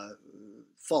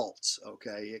faults.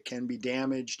 Okay, it can be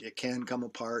damaged, it can come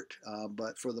apart,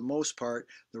 but for the most part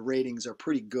the ratings are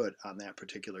pretty good on that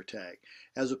particular tag,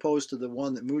 as opposed to the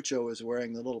one that Mucho is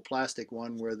wearing, the little plastic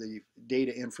one where the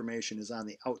data information is on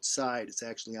the outside. It's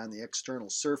actually on the external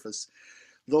surface.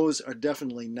 Those are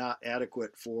definitely not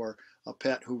adequate for a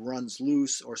pet who runs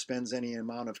loose or spends any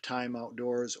amount of time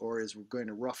outdoors or is going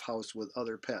to roughhouse with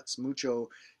other pets. Mucho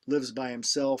lives by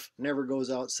himself, never goes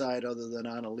outside other than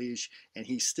on a leash, and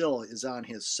he still is on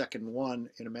his second one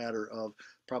in a matter of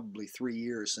probably 3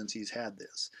 years since he's had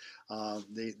this.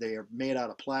 They are made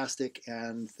out of plastic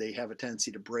and they have a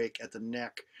tendency to break at the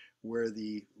neck where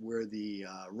the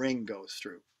ring goes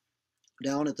through.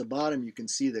 Down at the bottom you can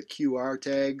see the QR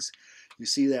tags. You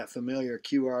see that familiar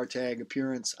QR tag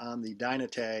appearance on the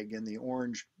Dynatag in the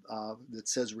orange that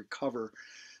says recover.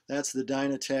 That's the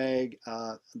Dynatag.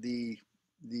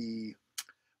 The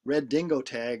red dingo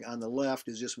tag on the left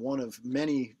is just one of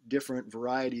many different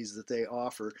varieties that they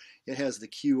offer. It has the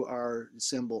QR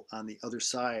symbol on the other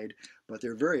side, but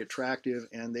they're very attractive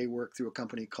and they work through a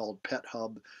company called Pet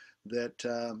Hub. That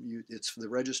the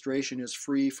registration is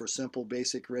free for simple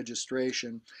basic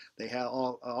registration. They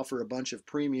offer a bunch of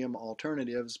premium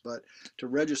alternatives, but to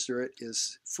register it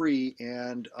is free,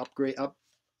 and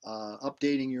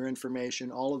updating your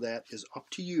information, all of that is up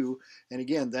to you. And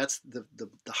again, that's the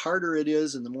harder it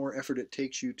is and the more effort it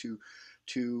takes you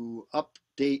to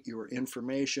update your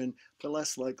information, the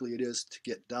less likely it is to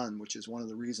get done, which is one of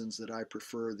the reasons that I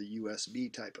prefer the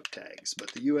USB type of tags.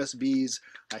 But the USBs,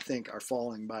 I think, are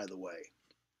falling by the way.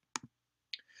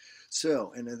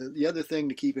 So, and the other thing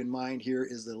to keep in mind here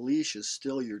is the leash is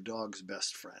still your dog's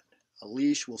best friend. A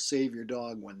leash will save your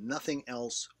dog when nothing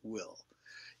else will.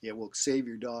 It will save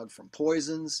your dog from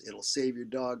poisons. It'll save your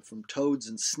dog from toads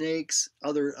and snakes,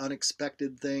 other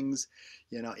unexpected things.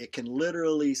 You know, it can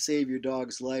literally save your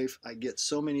dog's life. I get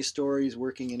so many stories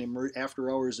working in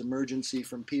after-hours emergency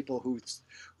from people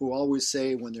who always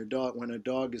say when a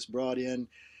dog is brought in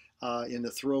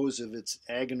the throes of its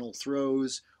agonal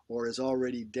throes or is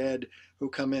already dead, who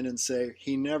come in and say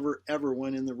he never ever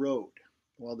went in the road.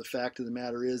 Well, the fact of the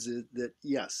matter is that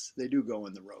yes, they do go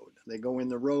in the road. They go in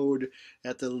the road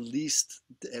at the least,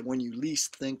 when you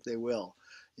least think they will.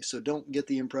 So don't get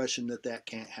the impression that that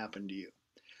can't happen to you.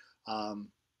 A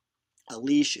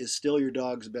leash is still your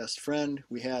dog's best friend.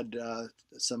 We had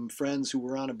some friends who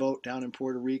were on a boat down in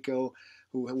Puerto Rico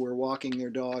who were walking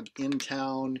their dog in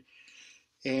town,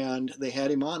 and they had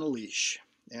him on a leash.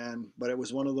 But it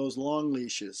was one of those long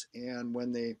leashes, and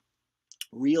when they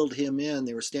reeled him in,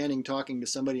 they were standing talking to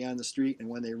somebody on the street, and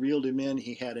when they reeled him in,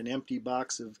 he had an empty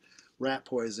box of rat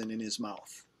poison in his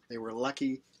mouth. They were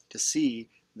lucky to see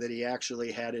that he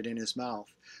actually had it in his mouth.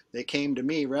 They came to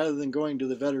me, rather than going to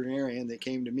the veterinarian, they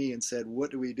came to me and said, what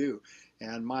do we do?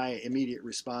 And my immediate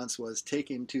response was, take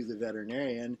him to the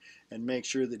veterinarian and make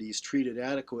sure that he's treated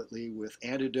adequately with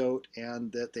antidote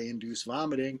and that they induce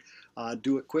vomiting.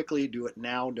 Do it quickly, do it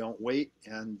now, don't wait.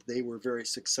 And they were very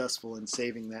successful in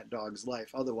saving that dog's life.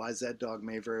 Otherwise, that dog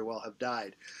may very well have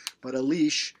died. But a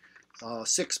leash,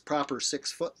 proper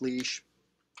 6-foot leash,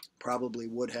 probably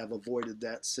would have avoided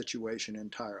that situation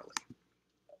entirely.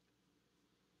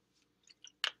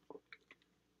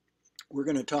 We're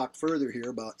going to talk further here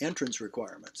about entrance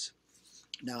requirements.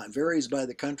 Now, it varies by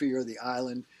the country or the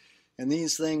island, and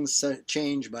these things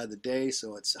change by the day,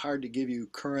 so it's hard to give you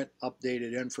current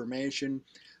updated information,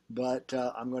 but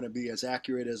I'm going to be as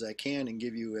accurate as I can and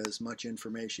give you as much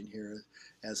information here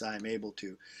as I'm able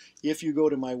to. If you go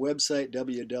to my website,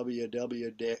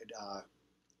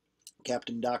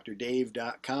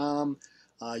 www.captaindrdave.com,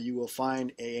 you will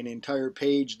find an entire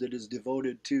page that is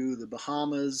devoted to the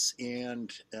Bahamas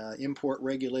and import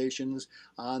regulations.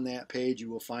 On that page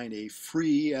you will find a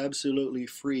free, absolutely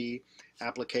free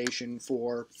application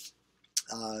for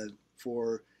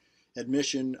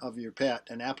admission of your pet,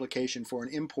 an application for an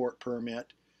import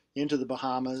permit into the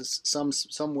Bahamas. Some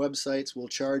websites will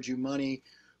charge you money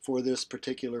for this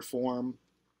particular form.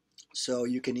 So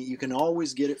you can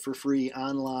always get it for free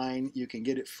online. You can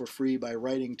get it for free by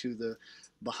writing to the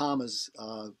Bahamas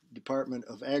Department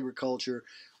of Agriculture,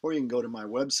 or you can go to my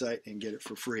website and get it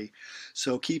for free.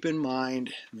 So keep in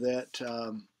mind that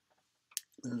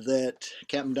that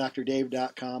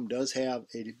CaptainDrDave.com does have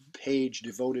a page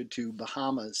devoted to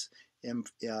Bahamas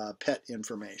pet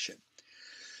information.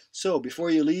 So before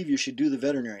you leave, you should do the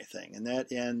veterinary thing,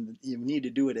 and you need to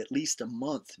do it at least a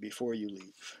month before you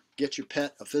leave. Get your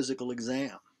pet a physical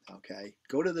exam. Okay,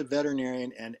 go to the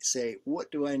veterinarian and say, what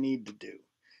do I need to do?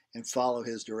 And follow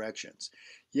his directions.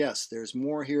 Yes, there's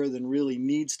more here than really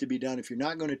needs to be done. If you're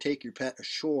not going to take your pet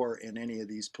ashore in any of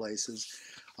these places,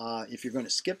 if you're going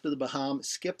to skip the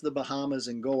Bahamas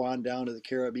and go on down to the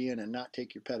Caribbean and not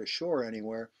take your pet ashore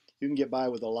anywhere, you can get by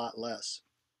with a lot less.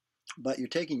 But you're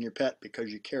taking your pet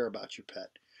because you care about your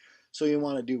pet. So you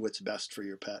want to do what's best for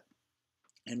your pet.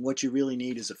 And what you really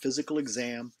need is a physical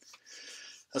exam,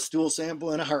 a stool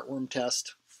sample, and a heartworm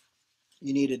test.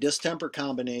 You need a distemper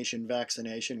combination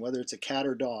vaccination, whether it's a cat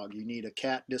or dog. You need a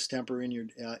cat distemper in your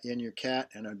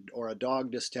cat or a dog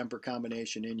distemper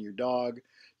combination in your dog.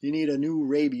 You need a new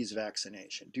rabies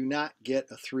vaccination. Do not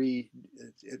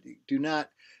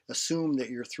assume that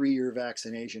your 3-year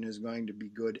vaccination is going to be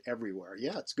good everywhere.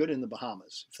 Yeah, it's good in the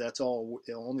Bahamas. If that's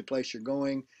the only place you're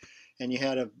going and you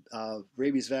had a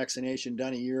rabies vaccination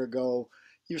done a year ago,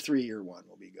 your 3-year one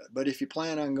will be good. But if you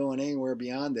plan on going anywhere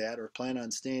beyond that or plan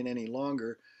on staying any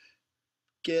longer,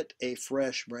 get a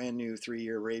fresh brand new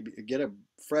 3-year rabies, get a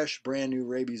fresh brand new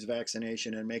rabies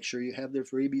vaccination, and make sure you have the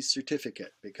rabies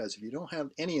certificate, because if you don't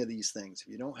have any of these things, if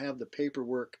you don't have the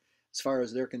paperwork, as far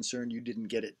as they're concerned, you didn't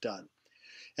get it done.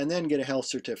 And then get a health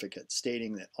certificate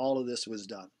stating that all of this was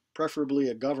done, preferably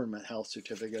a government health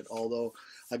certificate, although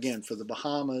again, for the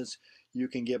Bahamas, you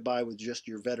can get by with just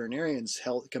your veterinarian's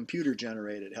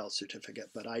computer-generated health certificate,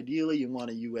 but ideally you want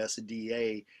a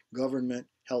USDA government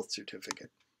health certificate.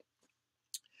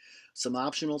 Some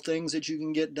optional things that you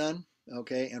can get done,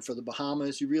 okay, and for the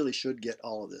Bahamas, you really should get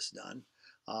all of this done.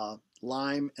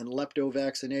 Lyme and lepto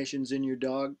vaccinations in your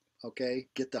dog, okay,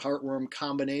 get the heartworm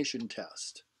combination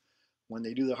test. When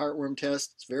they do the heartworm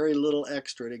test, it's very little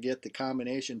extra to get the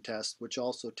combination test, which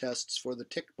also tests for the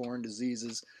tick-borne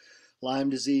diseases,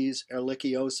 Lyme disease,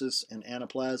 ehrlichiosis, and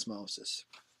anaplasmosis.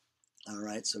 All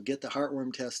right, so get the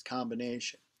heartworm test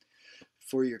combination.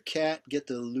 For your cat, get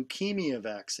the leukemia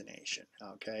vaccination.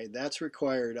 Okay, that's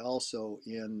required also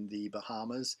in the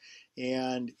Bahamas.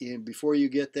 And before you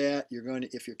get that, you're going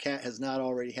to, if your cat has not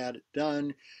already had it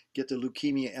done, get the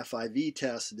leukemia FIV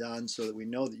test done so that we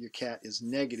know that your cat is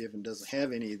negative and doesn't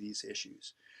have any of these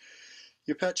issues.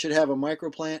 Your pet should have a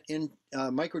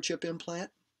microchip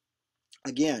implant.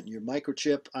 Again, your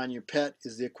microchip on your pet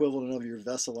is the equivalent of your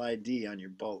vessel ID on your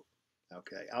boat.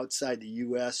 Okay, outside the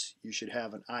US, you should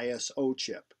have an ISO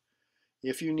chip.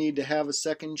 If you need to have a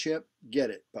second chip,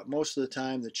 get it. But most of the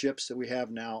time, the chips that we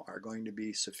have now are going to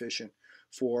be sufficient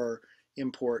for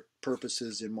import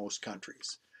purposes in most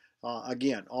countries.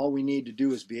 Again, all we need to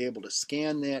do is be able to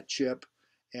scan that chip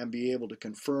and be able to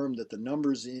confirm that the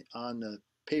numbers on the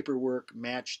paperwork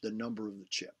match the number of the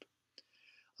chip.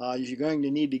 You're going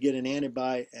to need to get an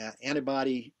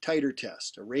antibody titer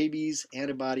test, a rabies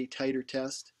antibody titer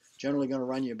test. Generally going to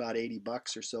run you about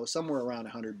 $80 or so, somewhere around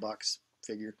 $100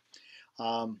 figure.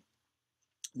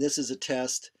 This is a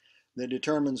test that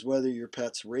determines whether your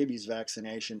pet's rabies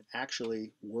vaccination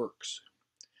actually works.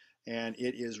 And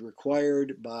it is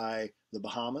required by the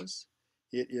Bahamas.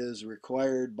 It is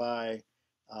required by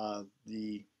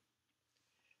the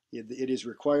it is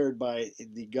required by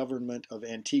the government of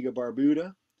Antigua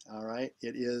Barbuda. All right,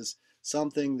 it is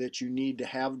something that you need to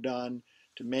have done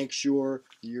to make sure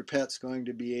your pet's going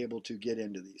to be able to get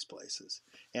into these places.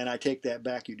 And I take that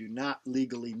back. You do not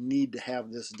legally need to have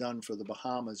this done for the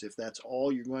Bahamas if that's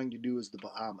all you're going to do is the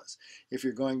Bahamas. If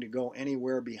you're going to go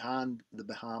anywhere beyond the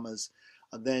Bahamas,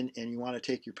 then and you want to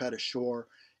take your pet ashore,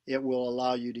 it will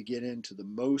allow you to get into the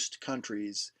most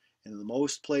countries and the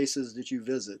most places that you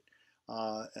visit.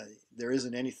 There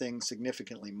isn't anything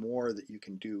significantly more that you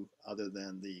can do other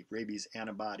than the rabies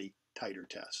antibody titer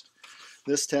test.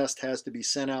 This test has to be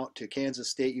sent out to Kansas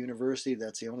State University.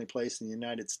 That's the only place in the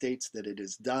United States that it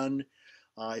is done.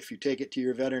 If you take it to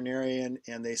your veterinarian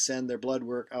and they send their blood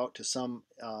work out to some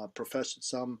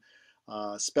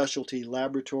specialty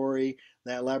laboratory,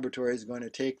 that laboratory is going to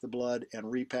take the blood and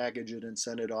repackage it and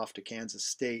send it off to Kansas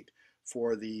State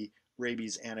for the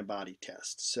rabies antibody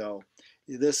test. So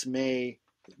this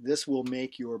will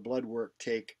make your blood work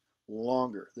take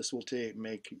longer. This will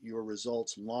make your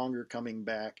results longer coming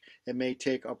back. It may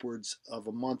take upwards of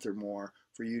a month or more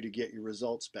for you to get your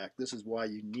results back. This is why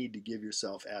you need to give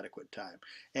yourself adequate time.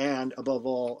 And above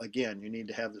all, again, you need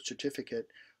to have the certificate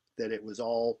that it was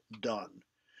all done.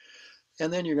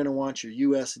 And then you're going to want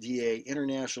your USDA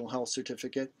International Health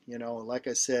Certificate. You know, like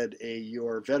I said,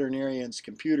 your veterinarian's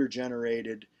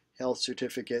computer-generated health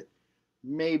certificate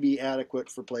may be adequate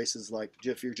for places like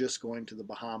if you're just going to the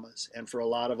Bahamas and for a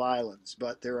lot of islands.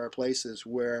 But there are places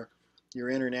where your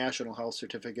international health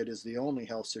certificate is the only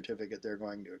health certificate they're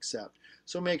going to accept.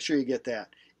 So make sure you get that.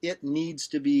 It needs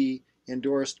to be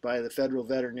endorsed by the federal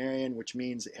veterinarian, which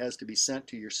means it has to be sent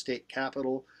to your state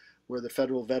capital where the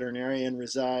federal veterinarian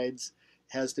resides.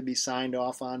 It has to be signed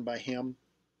off on by him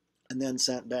and then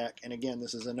sent back. And again,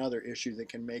 this is another issue that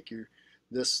can make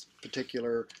this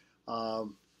particular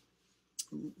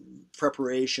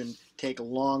preparation take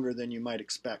longer than you might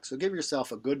expect. So give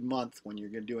yourself a good month when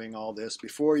you're doing all this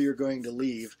before you're going to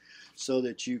leave so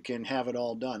that you can have it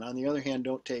all done. On the other hand,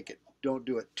 don't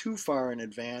do it too far in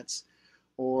advance,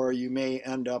 or you may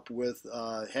end up with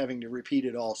having to repeat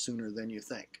it all sooner than you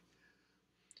think.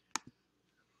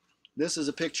 This is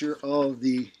a picture of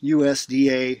the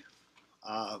USDA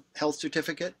health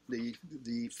certificate,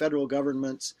 the federal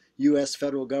government's U.S.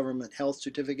 federal government health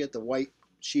certificate, the white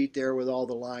sheet there with all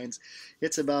the lines.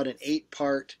 It's about an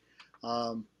 8-part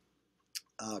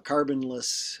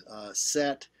carbonless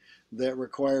set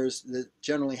that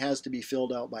generally has to be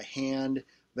filled out by hand.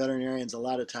 Veterinarians a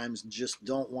lot of times just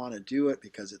don't want to do it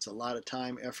because it's a lot of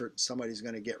time, effort. Somebody's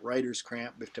going to get writer's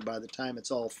cramp by the time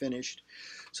it's all finished.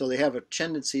 So they have a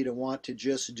tendency to want to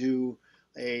just do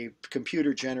a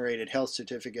computer-generated health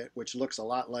certificate, which looks a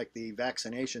lot like the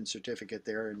vaccination certificate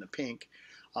there in the pink.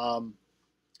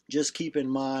 Just keep in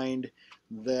mind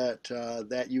that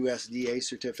that USDA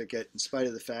certificate, in spite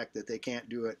of the fact that they can't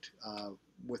do it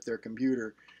with their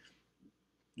computer,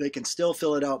 they can still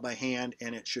fill it out by hand,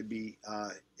 and it should be,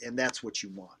 and that's what you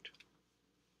want.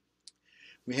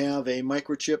 We have a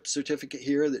microchip certificate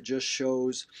here that just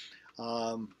shows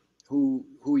who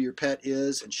your pet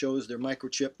is and shows their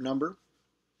microchip number.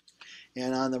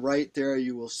 And on the right there,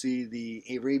 you will see the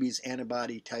rabies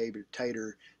antibody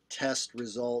titer test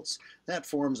results. That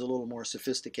form's a little more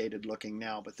sophisticated looking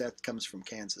now, but that comes from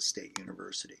Kansas State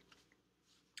University.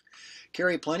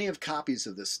 Carry plenty of copies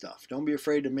of this stuff. Don't be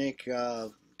afraid to make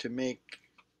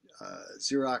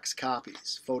Xerox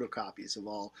copies, photocopies of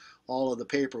all of the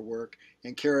paperwork,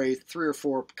 and carry 3 or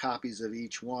 4 copies of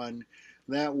each one.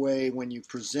 That way, when you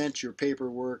present your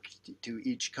paperwork to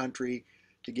each country,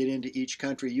 to get into each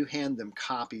country, you hand them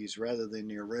copies rather than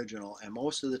the original, and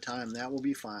most of the time that will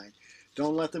be fine.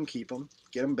 Don't let them keep them.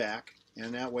 Get them back,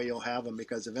 and that way you'll have them,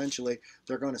 because eventually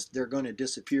they're going to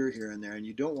disappear here and there, and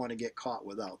you don't want to get caught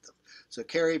without them. So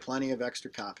carry plenty of extra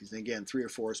copies. And again, 3 or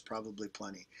 4 is probably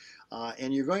plenty.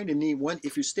 And you're going to need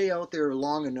if you stay out there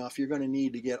long enough, you're going to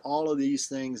need to get all of these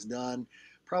things done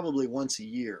probably once a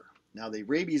year. Now, the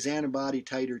rabies antibody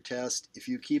titer test, if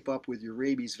you keep up with your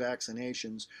rabies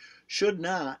vaccinations, should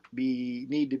not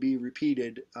need to be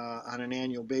repeated on an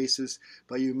annual basis,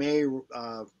 but you may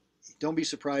don't be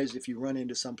surprised if you run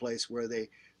into some place where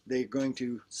they're going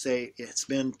to say it's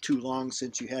been too long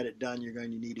since you had it done, you're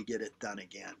going to need to get it done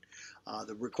again.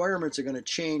 The requirements are going to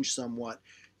change somewhat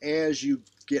as you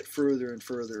get further and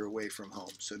further away from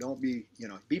home. So don't be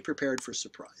prepared for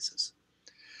surprises.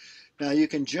 Now, you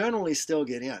can generally still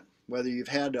get in. whether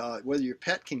your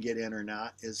pet can get in or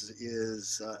not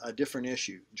is a different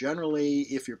issue. Generally,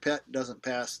 if your pet doesn't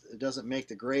make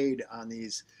the grade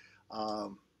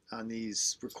um, on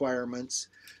these requirements,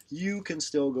 you can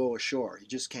still go ashore. You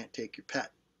just can't take your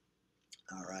pet.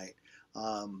 All right.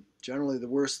 Generally, the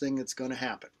worst thing that's going to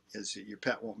happen is that your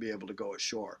pet won't be able to go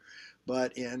ashore.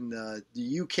 But in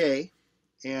the UK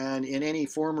and in any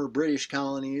former British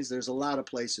colonies, there's a lot of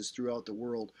places throughout the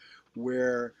world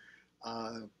where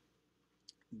uh,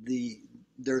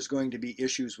 there's going to be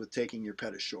issues with taking your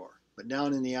pet ashore. But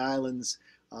down in the islands,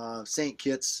 St.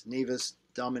 Kitts, Nevis,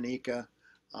 Dominica,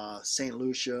 St.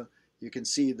 Lucia, you can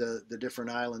see the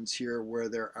different islands here where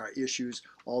there are issues.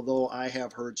 Although I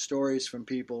have heard stories from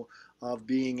people of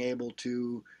being able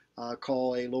to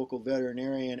call a local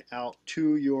veterinarian out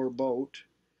to your boat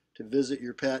to visit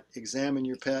your pet, examine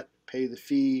your pet, pay the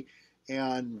fee,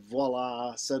 and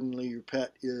voila, suddenly your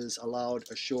pet is allowed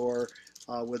ashore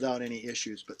without any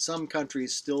issues. But some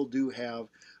countries still do have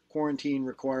quarantine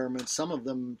requirements, some of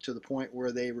them to the point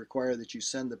where they require that you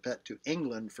send the pet to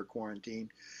England for quarantine.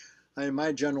 And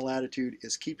my general attitude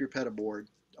is keep your pet aboard,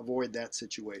 avoid that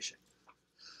situation.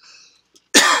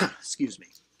 Excuse me.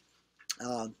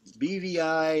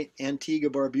 BVI, Antigua,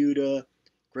 Barbuda,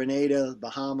 Grenada,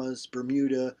 Bahamas,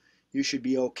 Bermuda, you should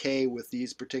be okay with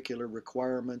these particular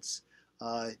requirements.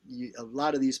 A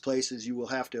lot of these places you will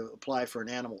have to apply for an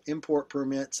animal import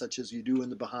permit, such as you do in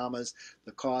the Bahamas.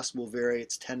 The cost will vary.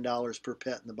 It's $10 per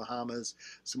pet in the Bahamas.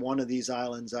 One of these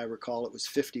islands, I recall, it was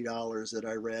 $50 that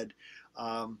I read.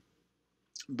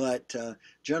 But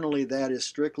generally, that is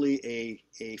strictly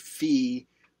a fee.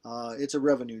 It's a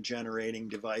revenue generating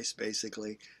device,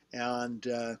 basically. And,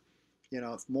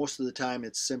 most of the time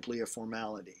it's simply a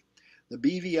formality. The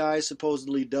BVI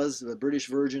supposedly the British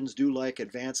Virgins do like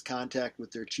advanced contact with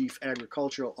their chief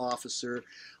agricultural officer,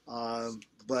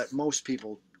 but most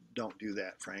people don't do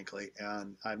that, frankly,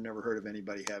 and I've never heard of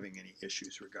anybody having any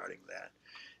issues regarding that.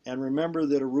 And remember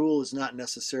that a rule is not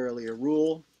necessarily a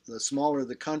rule. The smaller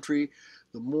the country,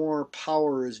 the more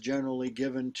power is generally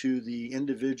given to the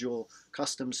individual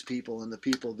customs people and the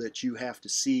people that you have to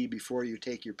see before you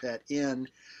take your pet in.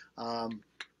 Um,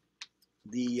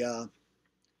 the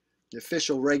the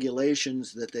official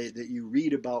regulations that you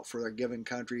read about for a given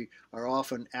country are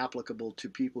often applicable to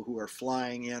people who are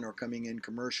flying in or coming in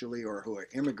commercially or who are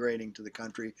immigrating to the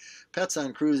country. Pets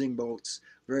on cruising boats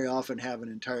very often have an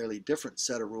entirely different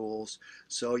set of rules,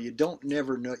 so you don't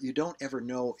ever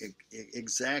know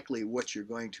exactly what you're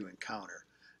going to encounter.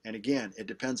 And again, it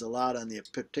depends a lot on the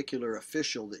particular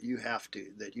official that you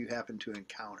happen to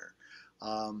encounter.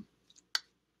 Um,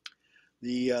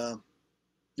 the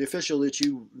official that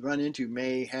you run into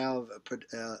may have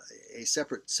a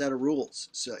separate set of rules,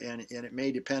 and it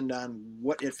may depend on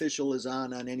what official is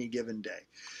on any given day.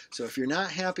 So if you're not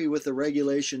happy with the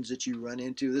regulations that you run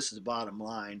into, this is the bottom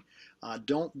line.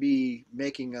 Don't be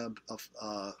making a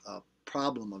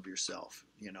problem of yourself.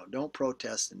 Don't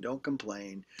protest and don't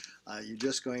complain. You're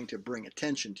just going to bring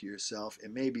attention to yourself.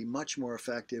 It may be much more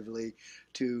effectively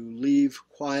to leave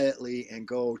quietly and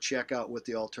go check out what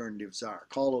the alternatives are.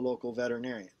 Call a local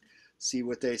veterinarian. See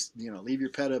what they, leave your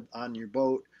pet on your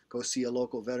boat. Go see a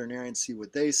local veterinarian. See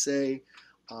what they say.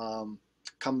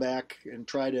 Come back and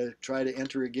try to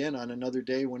enter again on another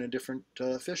day when a different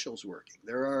official's working.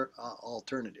 There are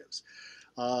alternatives.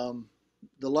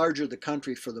 The larger the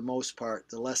country, for the most part,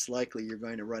 the less likely you're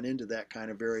going to run into that kind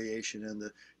of variation, and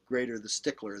the greater the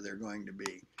stickler they're going to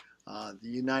be. The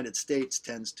United States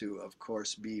tends to, of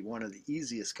course, be one of the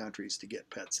easiest countries to get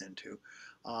pets into.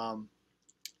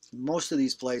 Most of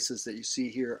these places that you see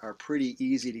here are pretty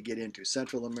easy to get into.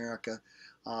 Central America,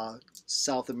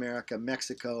 South America,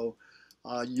 Mexico,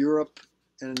 Europe,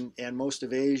 and most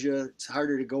of Asia. It's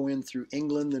harder to go in through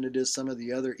England than it is some of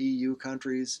the other EU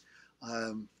countries.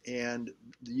 And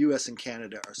the US and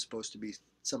Canada are supposed to be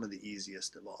some of the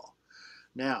easiest of all.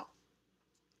 Now,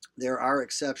 there are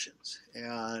exceptions,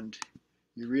 and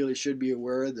you really should be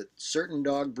aware that certain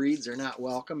dog breeds are not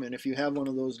welcome, and if you have one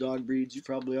of those dog breeds, you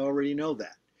probably already know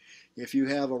that. If you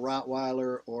have a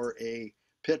Rottweiler or a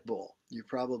Pit Bull, you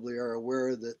probably are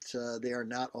aware that they are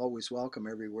not always welcome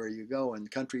everywhere you go, and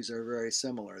countries are very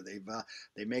similar.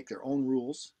 They make their own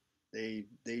rules. They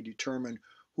determine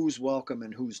who's welcome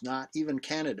and who's not. Even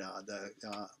Canada,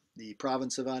 the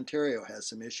province of Ontario, has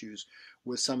some issues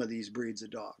with some of these breeds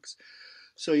of dogs.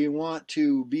 So you want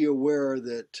to be aware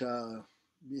that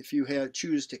if you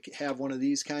choose to have one of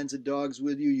these kinds of dogs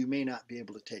with you, you may not be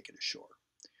able to take it ashore.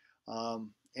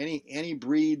 Any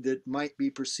breed that might be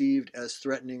perceived as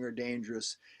threatening or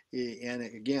dangerous, and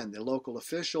again, the local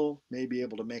official may be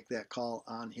able to make that call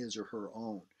on his or her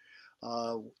own.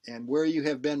 And where you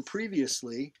have been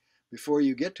previously before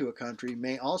you get to a country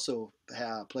may also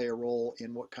play a role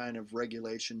in what kind of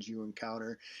regulations you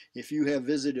encounter. If you have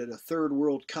visited a third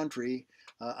world country,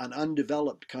 an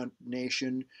undeveloped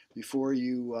nation, before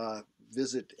you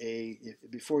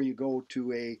before you go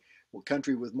to a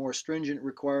country with more stringent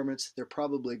requirements, they're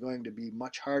probably going to be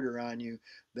much harder on you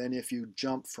than if you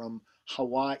jump from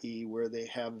Hawaii, where they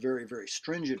have very, very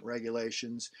stringent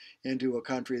regulations, into a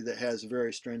country that has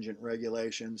very stringent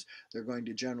regulations. They're going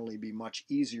to generally be much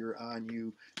easier on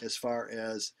you as far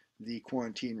as the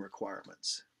quarantine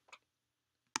requirements.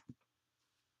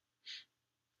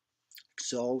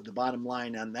 So the bottom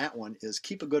line on that one is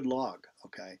keep a good log,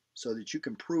 okay, so that you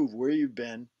can prove where you've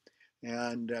been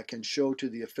and can show to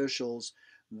the officials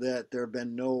that there have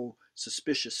been no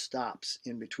suspicious stops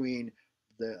in between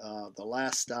the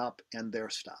last stop and their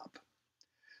stop.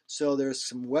 So there's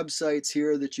some websites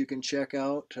here that you can check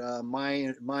out.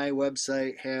 My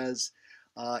website has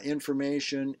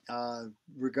information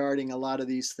regarding a lot of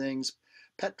these things.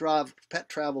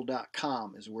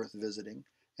 Pettravel.com is worth visiting,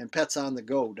 and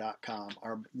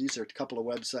petsonthego.com these are a couple of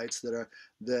websites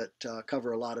that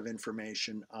cover a lot of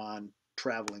information on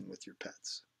traveling with your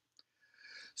pets.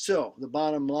 So the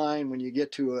bottom line when you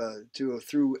get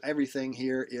through everything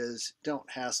here is don't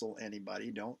hassle anybody,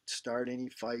 don't start any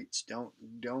fights, don't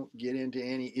get into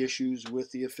any issues with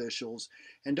the officials,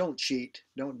 and don't cheat.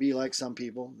 Don't be like some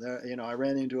people. I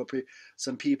ran into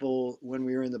some people when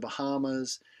we were in the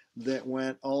Bahamas that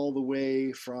went all the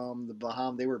way from the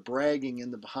Bahamas. They were bragging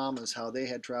in the Bahamas how they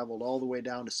had traveled all the way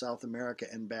down to South America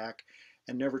and back,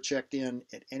 and never checked in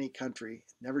at any country,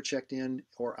 never checked in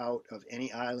or out of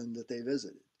any island that they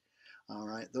visited. All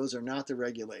right, those are not the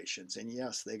regulations. And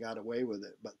yes, they got away with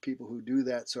it. But people who do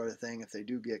that sort of thing, if they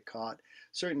do get caught,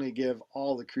 certainly give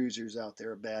all the cruisers out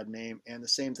there a bad name. And the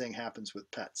same thing happens with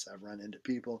pets. I've run into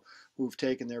people who've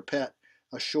taken their pet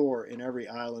ashore in every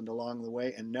island along the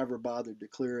way and never bothered to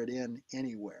clear it in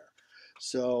anywhere.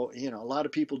 So, a lot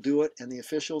of people do it, and the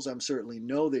officials, I'm certainly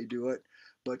know they do it.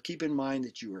 But keep in mind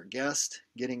that you are a guest.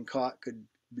 Getting caught could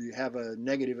have a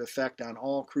negative effect on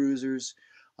all cruisers.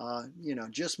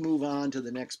 Just move on to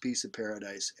the next piece of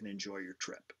paradise and enjoy your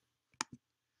trip.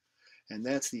 And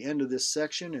that's the end of this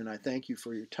section, and I thank you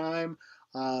for your time.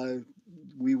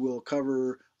 We will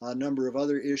cover a number of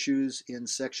other issues in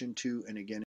section 2, and again,